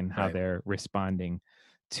is working, how they're responding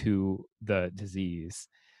to the disease.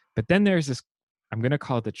 But then there's this, I'm going to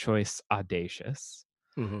call the choice audacious,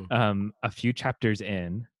 a few chapters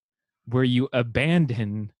in, where you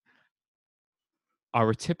abandon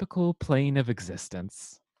our typical plane of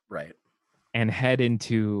existence. Right. And head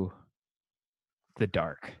into the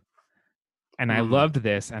dark. And I loved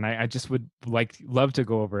this, and I just would love to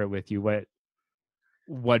go over it with you,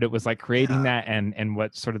 what it was like creating that, and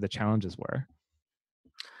what sort of the challenges were.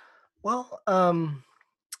 Well,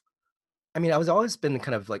 I mean, I was always been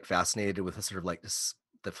kind of like fascinated with the sort of like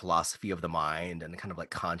the philosophy of the mind and kind of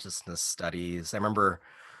like consciousness studies. I remember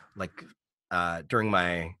like during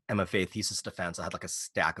my MFA thesis defense, I had like a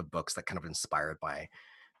stack of books that kind of inspired my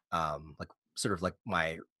like sort of like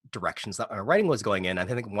my directions that my writing was going in. I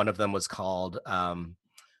think one of them was called something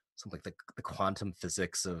like the quantum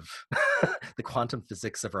physics of the quantum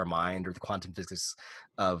physics of our mind, or the quantum physics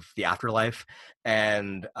of the afterlife.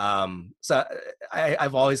 And so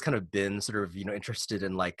I've always kind of been sort of, interested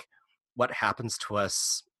in like what happens to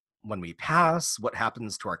us when we pass, what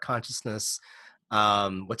happens to our consciousness,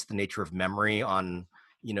 what's the nature of memory on,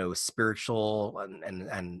 spiritual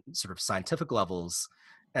and sort of scientific levels.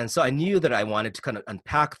 And so I knew that I wanted to kind of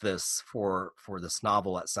unpack this for this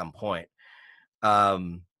novel at some point.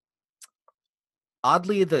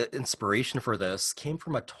 Oddly, the inspiration for this came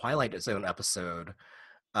from a Twilight Zone episode.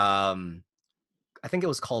 I think it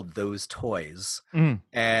was called Those Toys.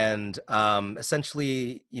 And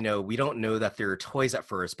essentially, we don't know that they're toys at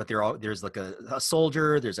first, but there's like a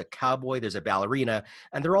soldier, there's a cowboy, there's a ballerina,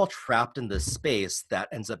 and they're all trapped in this space that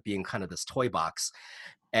ends up being kind of this toy box.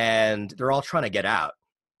 And they're all trying to get out.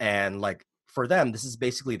 And like for them, this is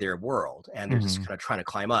basically their world, and they're just kind of trying to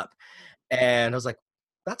climb up. And I was like,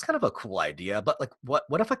 that's kind of a cool idea, but like what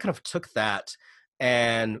if I kind of took that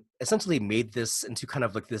and essentially made this into kind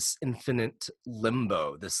of like this infinite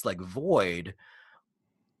limbo, this like void?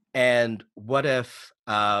 And what if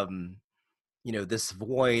this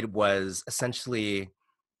void was essentially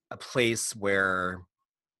a place where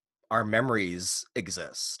our memories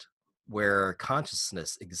exist, where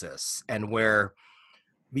consciousness exists, and where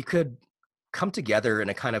we could come together in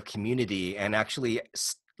a kind of community and actually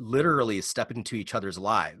literally step into each other's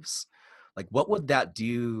lives. Like, what would that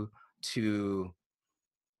do to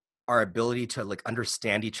our ability to like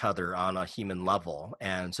understand each other on a human level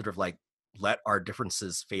and sort of like let our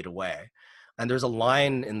differences fade away? And there's a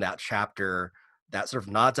line in that chapter that sort of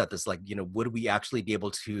nods at this, like, would we actually be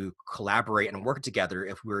able to collaborate and work together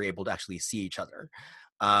if we were able to actually see each other?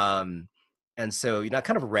 And so, I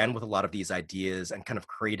kind of ran with a lot of these ideas and kind of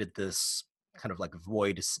created this kind of like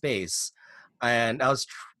void space. And I was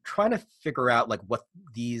trying to figure out like what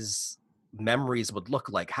these memories would look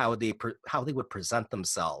like, how they would present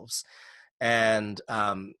themselves. And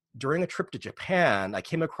during a trip to Japan, I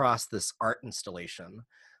came across this art installation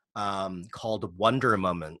called Wonder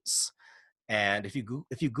Moments. And if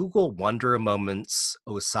you Google Wonder Moments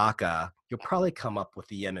Osaka, you'll probably come up with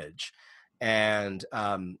the image. And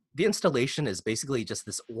the installation is basically just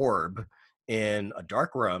this orb in a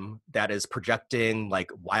dark room that is projecting like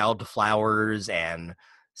wildflowers and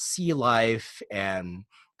sea life, and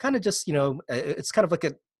kind of just, it's kind of like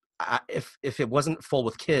if it wasn't full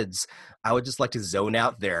with kids, I would just like to zone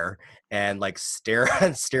out there and like stare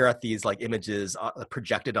at these like images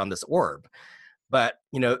projected on this orb. But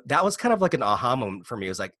that was kind of like an aha moment for me. It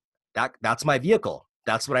was like, that's my vehicle.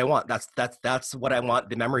 That's what I want. That's what I want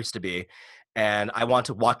the memories to be. and I want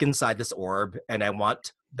to walk inside this orb, and I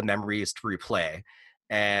want the memories to replay,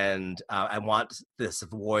 and I want this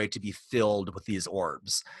void to be filled with these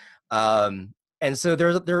orbs. And so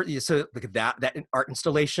so like that art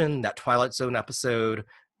installation, that Twilight Zone episode,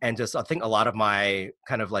 and just I think a lot of my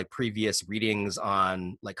kind of like previous readings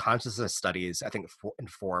on like consciousness studies, I think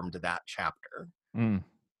informed that chapter. Mm.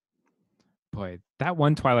 Boy, that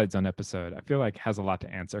one Twilight Zone episode, I feel like has a lot to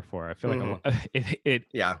answer for. I feel like a lot,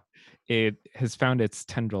 Yeah. it has found its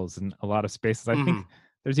tendrils in a lot of spaces. I think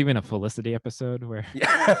there's even a Felicity episode where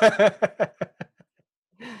Yeah.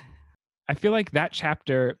 I feel like that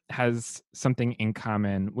chapter has something in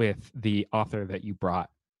common with the author that you brought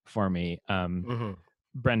for me,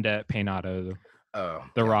 Brenda Peynado,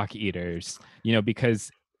 the Rock Eaters. You know,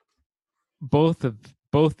 because both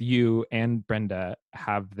you and Brenda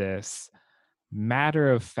have this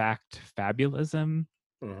matter of fact fabulism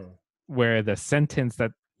where the sentence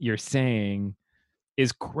that you're saying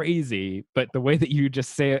is crazy, but the way that you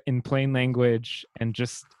just say it in plain language and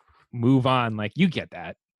just move on, like you get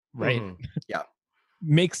that, right? Yeah.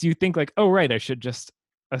 Makes you think like, oh, right, I should just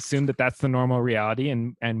assume that that's the normal reality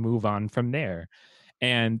and move on from there.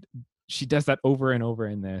 And she does that over and over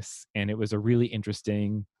in this. And it was a really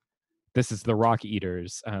interesting, this is the Rock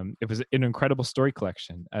Eaters. It was an incredible story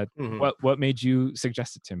collection. What made you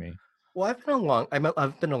suggest it to me? Well, I've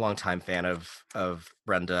been a long time fan of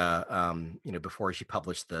Brenda. You know, before she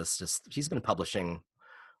published this, just she's been publishing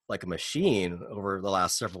like a machine over the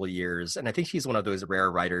last several years, and I think she's one of those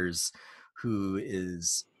rare writers who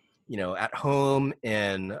is, you know, at home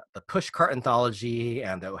in the Pushcart anthology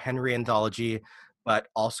and the O. Henry anthology, but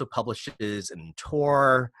also publishes in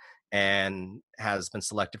Tor and has been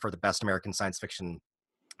selected for the Best American Science Fiction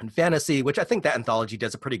and Fantasy, which I think that anthology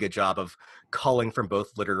does a pretty good job of culling from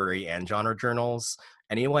both literary and genre journals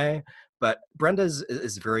anyway. But Brenda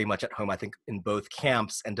is very much at home, I think, in both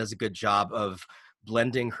camps, and does a good job of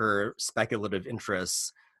blending her speculative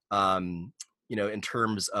interests, you know, in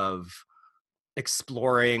terms of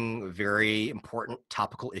exploring very important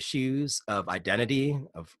topical issues of identity,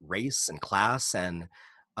 of race and class, and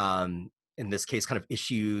in this case, kind of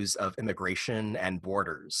issues of immigration and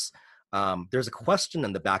borders. There's a question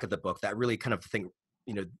in the back of the book that really kind of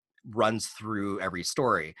you know, runs through every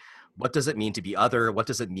story. What does it mean to be other? What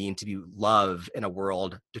does it mean to be love in a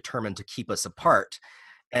world determined to keep us apart?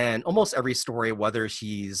 And almost every story, whether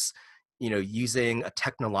she's, you know, using a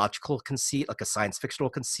technological conceit, like a science fictional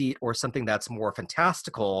conceit, or something that's more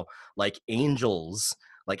fantastical, like angels,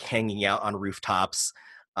 like hanging out on rooftops,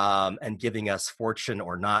 and giving us fortune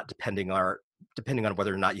or not, depending on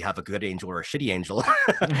whether or not you have a good angel or a shitty angel.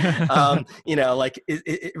 You know, like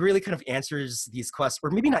it really kind of answers these questions, or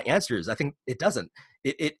maybe not answers. I think it doesn't.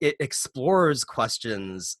 It explores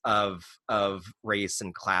questions of race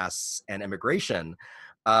and class and immigration,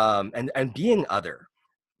 and being other.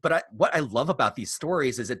 But what I love about these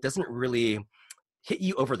stories is it doesn't really hit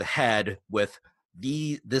you over the head with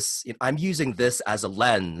this. I'm using this as a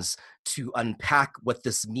lens to unpack what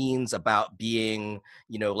this means about being,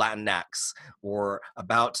 you know, Latinx, or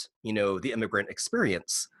about, you know, the immigrant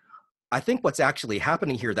experience. I think what's actually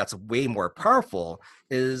happening here that's way more powerful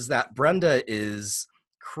is that Brenda is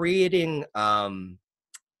creating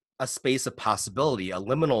a space of possibility, a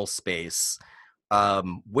liminal space,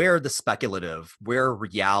 where the speculative, where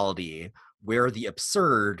reality, where the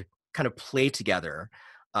absurd kind of play together,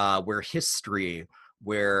 where history,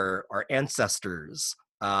 where our ancestors,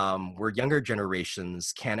 where younger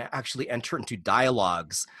generations can actually enter into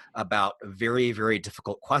dialogues about very, very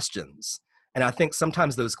difficult questions. And I think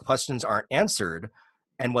sometimes those questions aren't answered.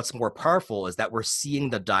 And what's more powerful is that we're seeing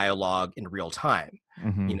the dialogue in real time.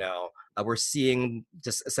 You know, we're seeing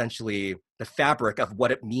just essentially the fabric of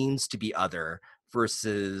what it means to be other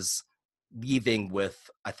versus leaving with,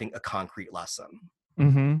 I think, a concrete lesson.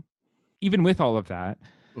 Even with all of that,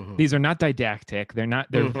 these are not didactic.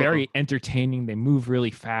 They're very entertaining. They move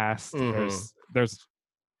really fast. There's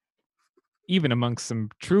even amongst some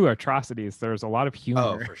true atrocities, there's a lot of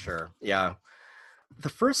humor. Oh, for sure. Yeah. The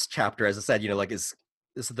first chapter, as I said, you know, like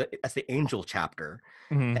that's the angel chapter.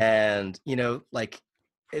 And, you know, like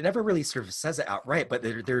it never really sort of says it outright, but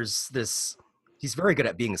there's this, he's very good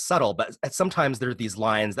at being subtle, but sometimes there are these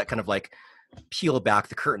lines that kind of like peel back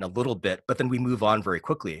the curtain a little bit, but then we move on very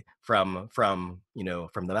quickly from you know,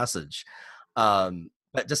 from the message.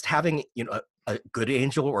 But just having, you know, a good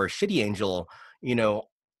angel or a shitty angel, you know,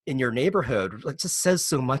 in your neighborhood, it just says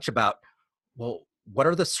so much about, well, what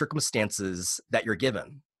are the circumstances that you're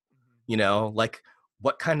given? You know, like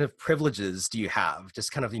what kind of privileges do you have?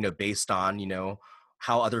 Just kind of, you know, based on, you know,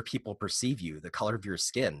 how other people perceive you, the color of your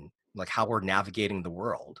skin, like how we're navigating the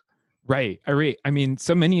world. Right. I mean,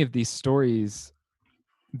 so many of these stories,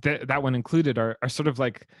 that one included, are sort of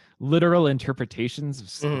like literal interpretations of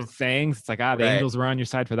Mhm. sayings. It's like, the Right. angels were on your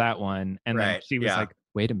side for that one. And then Right. she was Yeah. like,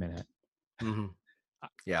 wait a minute, Hmm.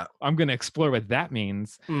 Yeah. I'm going to explore what that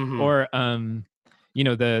means. Hmm. Or, I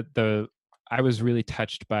was really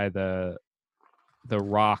touched by the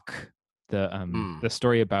rock, Mm. the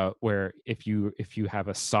story about where if you have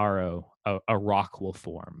a sorrow, a rock will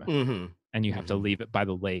form, Hmm. and you have to Hmm. leave it by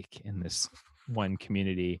the lake in this one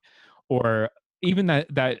community. Or even that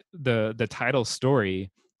the title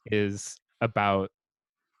story is about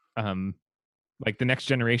um like the next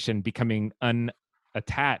generation becoming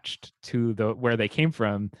unattached to the where they came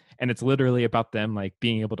from, and it's literally about them like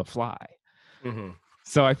being able to fly. Hmm.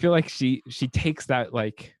 So I feel like she takes that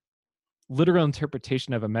like literal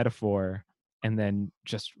interpretation of a metaphor and then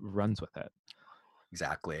just runs with it.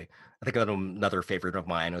 Exactly. I think another favorite of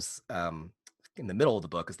mine was in the middle of the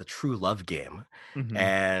book is the true love game. Hmm.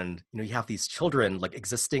 And you have these children like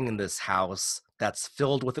existing in this house that's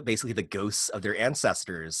filled with basically the ghosts of their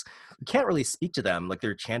ancestors. You can't really speak to them, like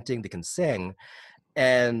they're chanting, they can sing.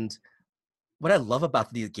 And what I love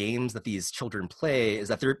about these games that these children play is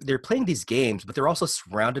that they're playing these games, but they're also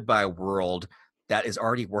surrounded by a world that is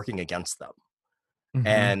already working against them. Hmm.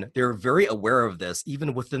 And they're very aware of this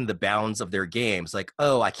even within the bounds of their games, like,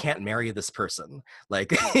 oh, I can't marry this person,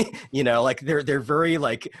 like like they're very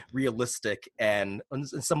like realistic and in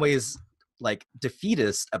some ways like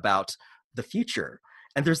defeatist about the future.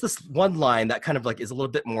 And there's this one line that kind of like is a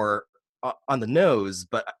little bit more on the nose,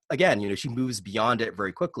 but again, she moves beyond it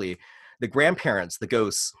very quickly. The grandparents, the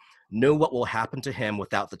ghosts, know what will happen to him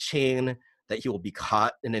without the chain, that he will be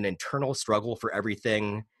caught in an internal struggle for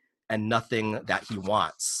everything and nothing that he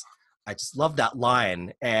wants. I just love that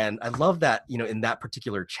line. And I love that, in that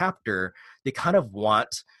particular chapter, they kind of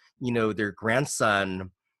want, their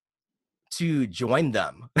grandson to join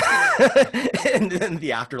them in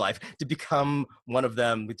the afterlife, to become one of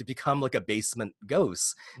them, to become like a basement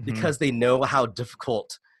ghost, Hmm. because they know how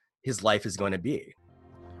difficult his life is going to be.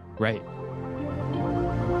 Right.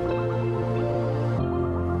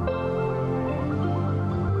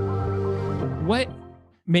 What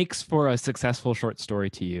makes for a successful short story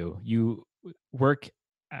to you? You work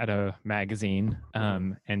at a magazine,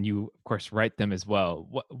 Mhm. and you of course write them as well.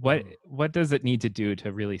 What what Mhm. what does it need to do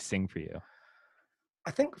to really sing for you?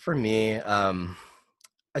 I think for me,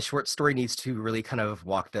 a short story needs to really kind of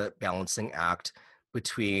walk the balancing act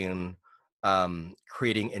between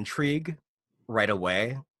creating intrigue right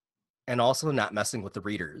away and also not messing with the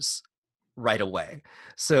readers right away.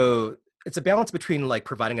 So it's a balance between like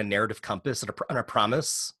providing a narrative compass and a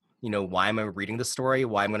promise. Why am I reading this story?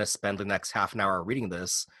 Why I'm going to spend the next half an hour reading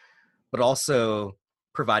this, but also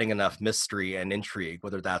providing enough mystery and intrigue,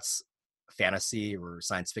 whether that's fantasy or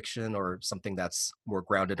science fiction or something that's more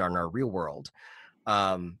grounded on our real world.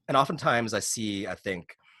 And oftentimes I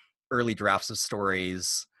think, early drafts of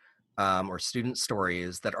stories or student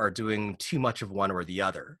stories that are doing too much of one or the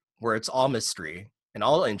other, where it's all mystery and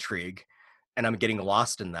all intrigue, and I'm getting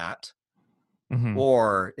lost in that, Hmm.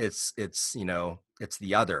 or it's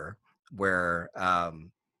the other, where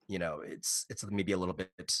it's maybe a little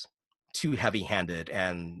bit too heavy-handed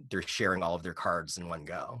and they're sharing all of their cards in one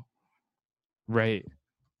go. Right.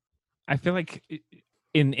 I feel like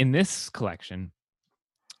in this collection,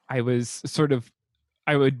 I was sort of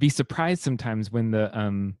I would be surprised sometimes when the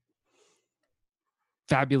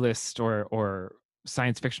fabulous or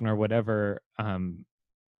science fiction or whatever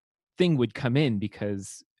thing would come in,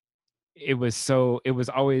 because it was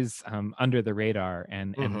always under the radar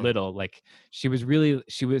and Hmm. little. Like she's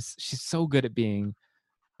so good at being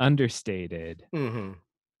understated. Hmm.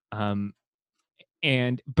 um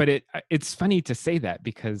and but it's funny to say that,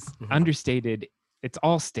 because Hmm. understated, it's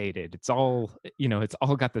all stated, it's all, it's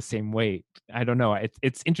all got the same weight. I don't know,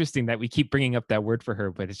 it's interesting that we keep bringing up that word for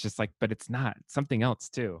her, but it's just like, but it's not, it's something else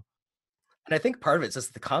too. And I think part of it's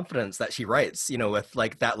just the confidence that she writes, with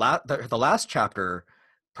like the last chapter,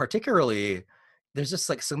 particularly. There's just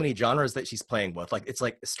like so many genres that she's playing with. Like it's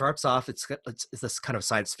like it starts off, it's this kind of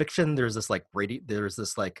science fiction. There's this like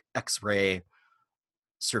X-ray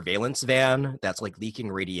surveillance van that's like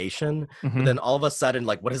leaking radiation. But Hmm. then all of a sudden,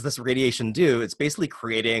 like, what does this radiation do? It's basically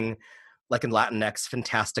creating, like in Latinx,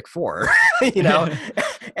 Fantastic Four, you know.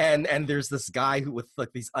 And there's this guy who with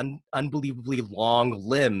like these unbelievably long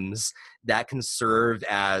limbs that can serve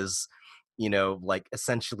as, like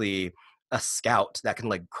essentially a scout that can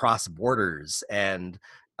like cross borders and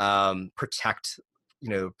protect,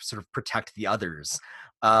 sort of protect the others.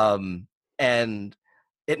 And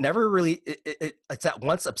it never really it's at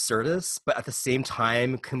once absurdist, but at the same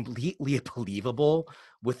time completely believable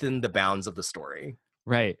within the bounds of the story.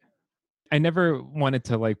 Right. I never wanted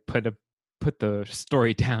to like put the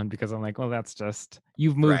story down because I'm like, well, that's just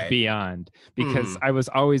you've moved Right. beyond. Because I was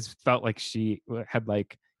always felt like she had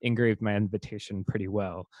like engraved my invitation pretty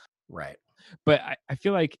well. Right. But I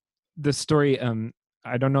feel like the story,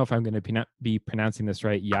 I don't know if I'm going to be pronouncing this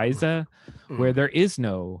right, Yiza, where there is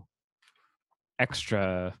no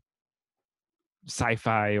extra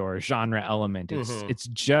sci-fi or genre element. It's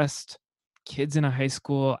just kids in a high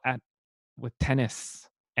school with tennis,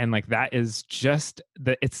 and like that is just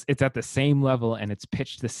it's at the same level and it's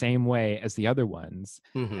pitched the same way as the other ones,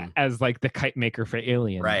 as like the Kite Maker for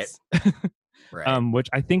Aliens. Right. Which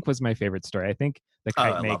I think was my favorite story. I think the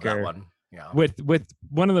Kite I Maker, love that one. Yeah. with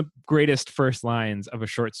one of the greatest first lines of a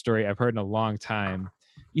short story I've heard in a long time.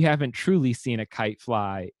 You haven't truly seen a kite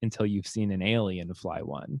fly until you've seen an alien fly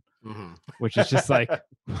one. Which is just like,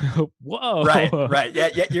 whoa. Right. Yeah.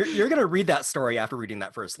 You're gonna read that story after reading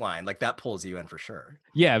that first line. Like that pulls you in for sure.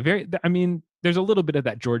 Yeah, I mean, there's a little bit of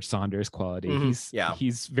that George Saunders quality.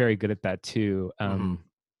 He's very good at that too.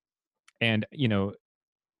 And you know,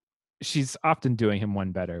 she's often doing him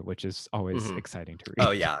one better, which is always exciting to read.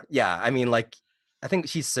 Oh yeah. I mean, like, I think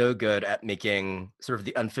she's so good at making sort of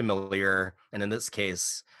the unfamiliar, and in this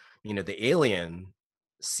case, you know, the alien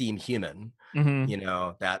seem human. You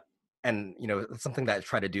know that, and you know, it's something that I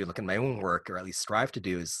try to do, like in my own work, or at least strive to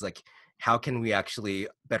do, is like, how can we actually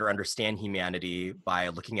better understand humanity by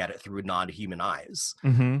looking at it through non-human eyes?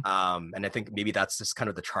 And I think maybe that's just kind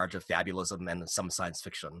of the charge of fabulism and some science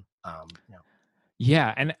fiction.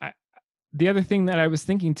 Yeah, and the other thing that I was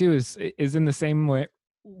thinking too is in the same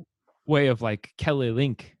way of like Kelly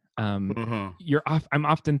Link. I'm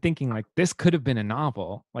often thinking like this could have been a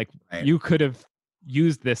novel. Like you could have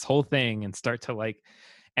used this whole thing and start to like,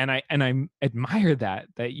 and I admire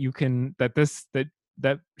that you can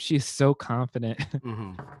that she's so confident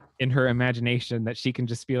in her imagination that she can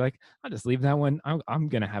just be like, I'll just leave that one. I'm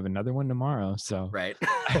gonna have another one tomorrow, so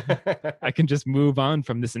I can just move on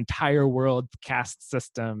from this entire world cast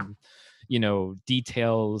system, you know,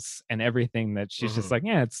 details and everything. That she's just like,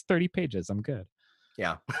 yeah, it's 30 pages, I'm good.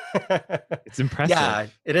 Yeah. It's impressive. Yeah,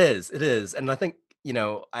 it is. And I think, you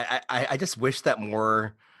know, I just wish that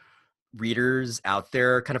more readers out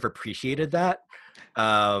there kind of appreciated that.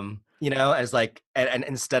 You know, as like, and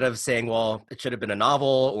instead of saying, well, it should have been a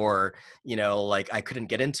novel, or, you know, like I couldn't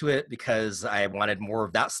get into it because I wanted more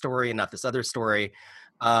of that story and not this other story.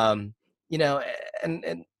 You know,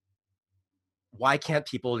 and why can't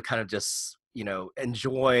people kind of just, you know,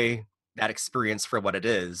 enjoy that experience for what it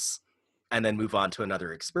is and then move on to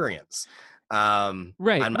another experience? Right.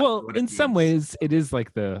 Well, in some ways, it is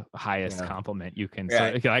like the highest compliment you can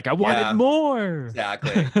sort of like, I wanted more.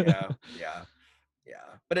 Exactly. Yeah.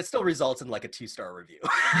 But it still results in like a 2-star review,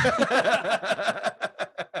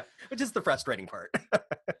 which is the frustrating part.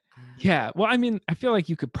 Yeah. Well, I mean, I feel like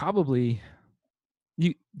you could probably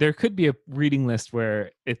there could be a reading list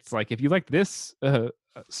where it's like, if you like this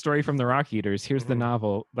story from the Rock Eaters, here's the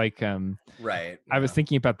novel. Like, right. I was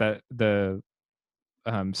thinking about the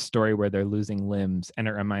story where they're losing limbs, and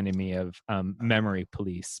it reminded me of Memory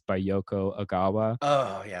Police by Yoko Ogawa.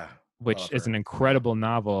 Oh yeah. Which is an incredible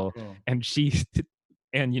novel. And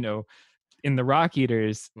and you know, in the Rock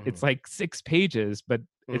Eaters, it's like 6 pages, but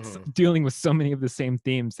it's dealing with so many of the same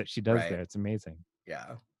themes that she does there. It's amazing.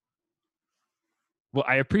 Yeah. Well,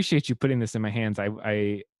 I appreciate you putting this in my hands.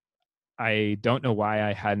 I don't know why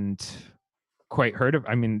I hadn't quite heard of.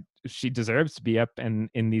 I mean, she deserves to be up in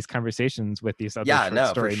these conversations with these other short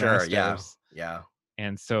story masters. Yeah.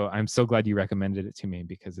 And so I'm so glad you recommended it to me,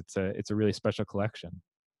 because it's a really special collection.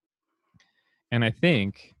 And I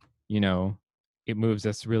think, you know, it moves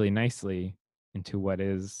us really nicely into what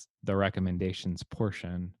is the recommendations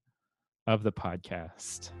portion of the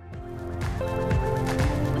podcast.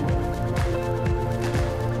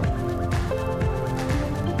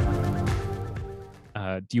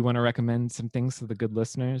 Do you want to recommend some things to the good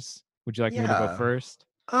listeners? Would you like me to go first?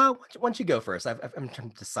 Why don't you go first? I'm trying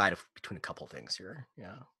to decide between a couple things here.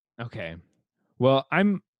 Yeah. Okay. Well,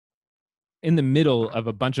 I'm in the middle of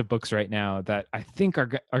a bunch of books right now that I think are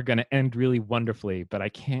going to end really wonderfully, but I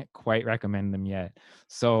can't quite recommend them yet.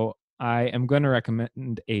 So I am going to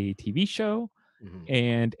recommend a TV show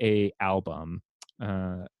and a album.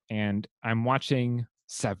 And I'm watching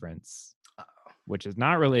Severance, which is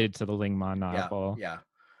not related to the Ling Ma novel. Yeah.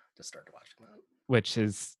 Just started watching that. Which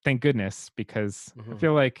is, thank goodness, because I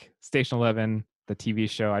feel like Station 11, the TV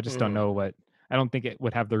show, I just don't know I don't think it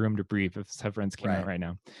would have the room to breathe if Severance came out right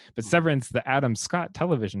now. But Severance, the Adam Scott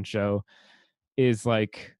television show, is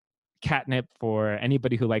like catnip for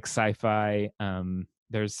anybody who likes sci-fi.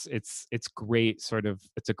 It's great, sort of,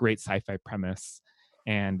 it's a great sci-fi premise,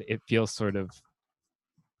 and it feels sort of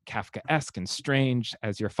Kafkaesque and strange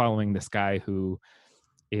as you're following this guy who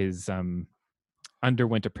is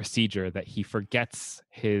underwent a procedure that he forgets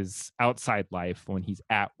his outside life when he's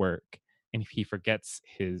at work, and he forgets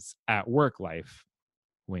his at work life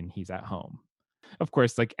when he's at home. Of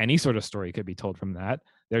course, like any sort of story could be told from that.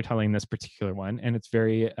 They're telling this particular one, and it's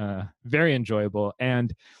very, very enjoyable.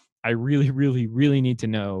 And I really, really, really need to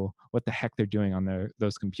know what the heck they're doing on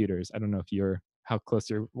those computers. I don't know if you're how close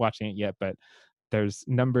you're watching it yet, but there's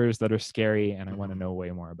numbers that are scary, and I want to know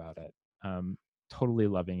way more about it. Totally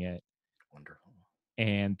loving it. Wonderful.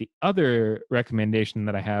 And the other recommendation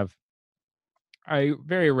that I have, I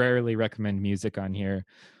very rarely recommend music on here,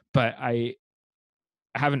 but I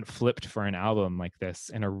haven't flipped for an album like this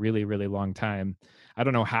in a really, really long time. I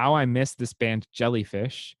don't know how I missed this band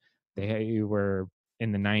Jellyfish. They were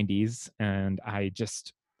in the 90s, and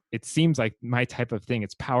it seems like my type of thing.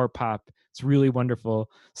 It's power pop. It's really wonderful.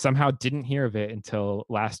 Somehow didn't hear of it until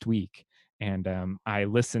last week. And I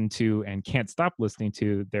listened to and can't stop listening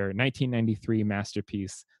to their 1993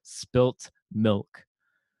 masterpiece, Spilt Milk.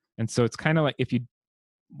 And so it's kind of like, if you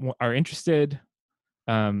are interested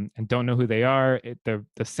and don't know who they are, the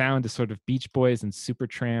sound is sort of Beach Boys and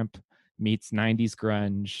Supertramp meets 90s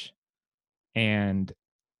grunge, and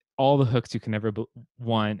all the hooks you can ever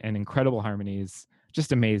want, and incredible harmonies,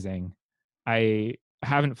 just amazing. I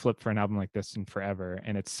haven't flipped for an album like this in forever,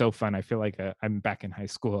 and it's so fun. I feel like I'm back in high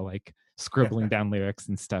school, like scribbling down lyrics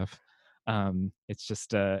and stuff. It's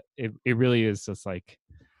just it really is just like,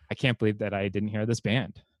 I can't believe that I didn't hear this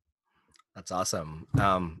band. That's awesome.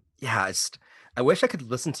 Yeah, I wish I could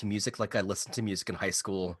listen to music like I listened to music in high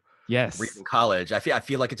school. Or Yes. even college. I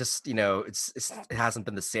feel like it just, it hasn't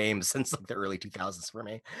been the same since like the early 2000s for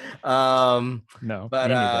me. No, But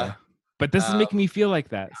me neither. But this is making me feel like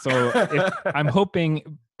that. So if I'm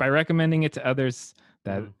hoping by recommending it to others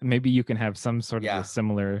that maybe you can have some sort of a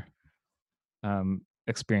similar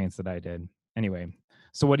experience that I did. Anyway,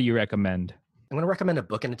 so what do you recommend? I'm going to recommend a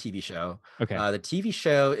book and a TV show. Okay. The TV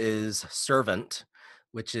show is Servant,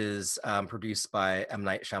 which is produced by M.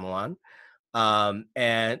 Night Shyamalan.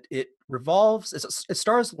 And it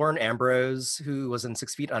stars Lauren Ambrose, who was in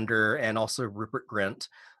 6 Feet Under, and also Rupert Grint.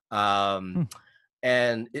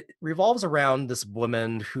 And it revolves around this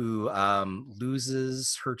woman who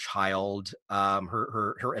loses her child,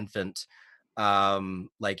 her infant.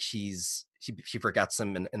 Like she forgets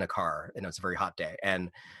him in a car, and it's a very hot day,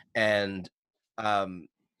 and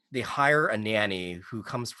they hire a nanny who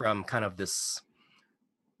comes from kind of this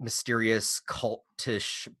mysterious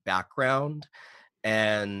cultish background,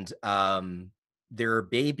 and their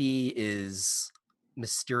baby is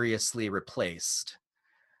mysteriously replaced.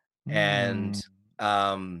 And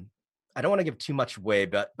I don't want to give too much away,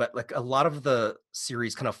 but like a lot of the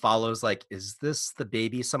series kind of follows like, is this the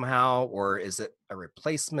baby somehow, or is it a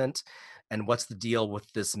replacement? And what's the deal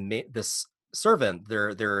with this servant,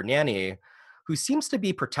 their nanny, who seems to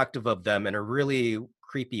be protective of them in a really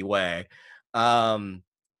creepy way, and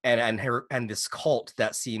this cult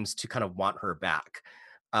that seems to kind of want her back.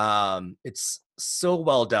 It's so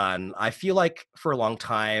well done. I feel like for a long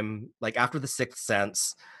time, like after The Sixth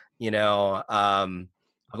Sense, I'm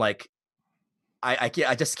like,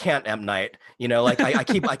 I just can't M. Night, like I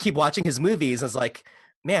keep watching his movies, and it's like,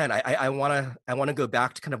 man, I wanna go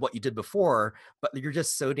back to kind of what you did before, but you're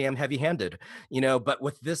just so damn heavy-handed, but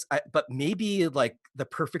with this, but maybe like the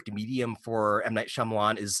perfect medium for M. Night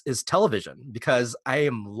Shyamalan is television, because I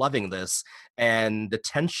am loving this, and the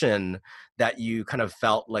tension that you kind of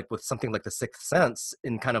felt like with something like The Sixth Sense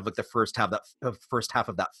in kind of like the first half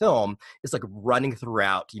of that film is like running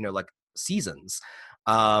throughout, like seasons.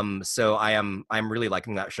 So I'm really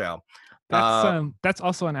liking that show. That's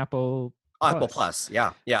also on Apple Plus.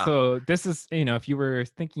 Yeah. So this is, if you were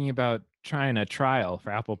thinking about trying a trial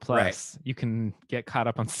for Apple Plus, you can get caught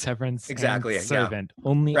up on Severance and Servant,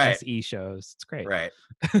 only SE shows. It's great. Right.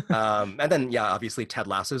 And then obviously Ted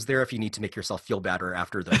Lasso's there if you need to make yourself feel better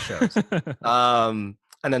after those shows. And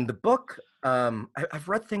then the book, I've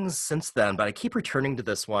read things since then, but I keep returning to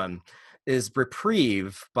this one, is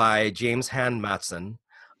Reprieve by James Han Matson.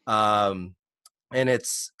 And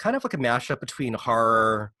it's kind of like a mashup between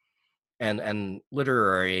horror and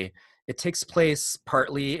literary. It takes place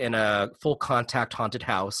partly in a full contact haunted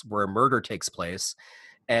house where a murder takes place,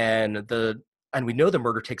 and we know the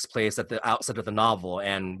murder takes place at the outset of the novel,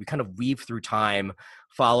 and we kind of weave through time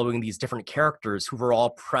following these different characters who were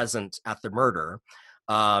all present at the murder,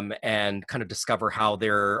 and kind of discover how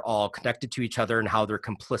they're all connected to each other and how they're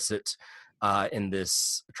complicit in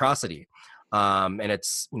this atrocity. And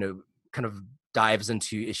it's, kind of dives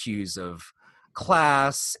into issues of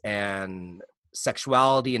class and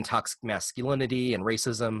sexuality and toxic masculinity and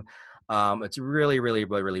racism. It's really, really,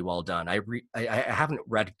 really, really well done. I haven't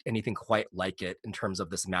read anything quite like it in terms of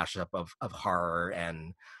this mashup of horror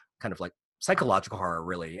and kind of like psychological horror,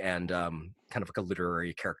 really, and kind of like a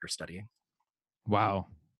literary character study. Wow.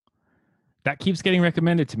 That keeps getting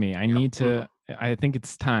recommended to me. I need to, I think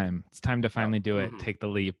it's time. It's time to finally do it. Take the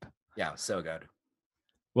leap. Yeah, so good.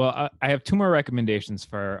 Well, I have 2 more recommendations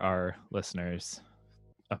for our listeners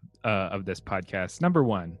of this podcast. Number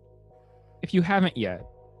 1, if you haven't yet,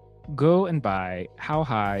 go and buy How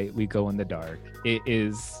High We Go in the Dark. It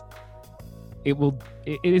is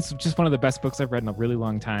just one of the best books I've read in a really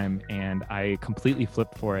long time, and I completely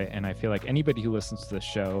flipped for it. And I feel like anybody who listens to this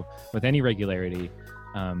show with any regularity,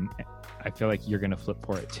 I feel like you're going to flip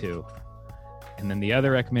for it too. And then the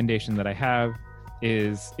other recommendation that I have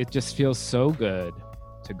is it just feels so good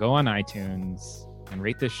to go on iTunes and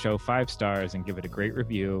rate this show 5 stars and give it a great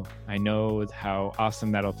review. I know how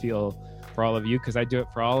awesome that'll feel for all of you, because I do it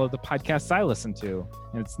for all of the podcasts I listen to.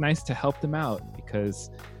 And it's nice to help them out,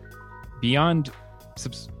 because beyond,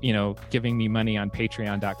 giving me money on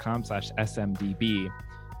patreon.com/smdb,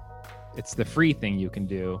 it's the free thing you can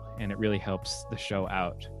do, and it really helps the show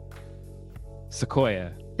out.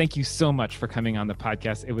 Sequoia, thank you so much for coming on the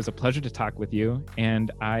podcast. It was a pleasure to talk with you,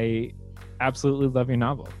 and I absolutely love your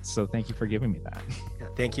novel. So thank you for giving me that. Yeah,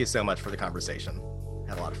 thank you so much for the conversation.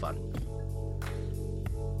 Had a lot of fun.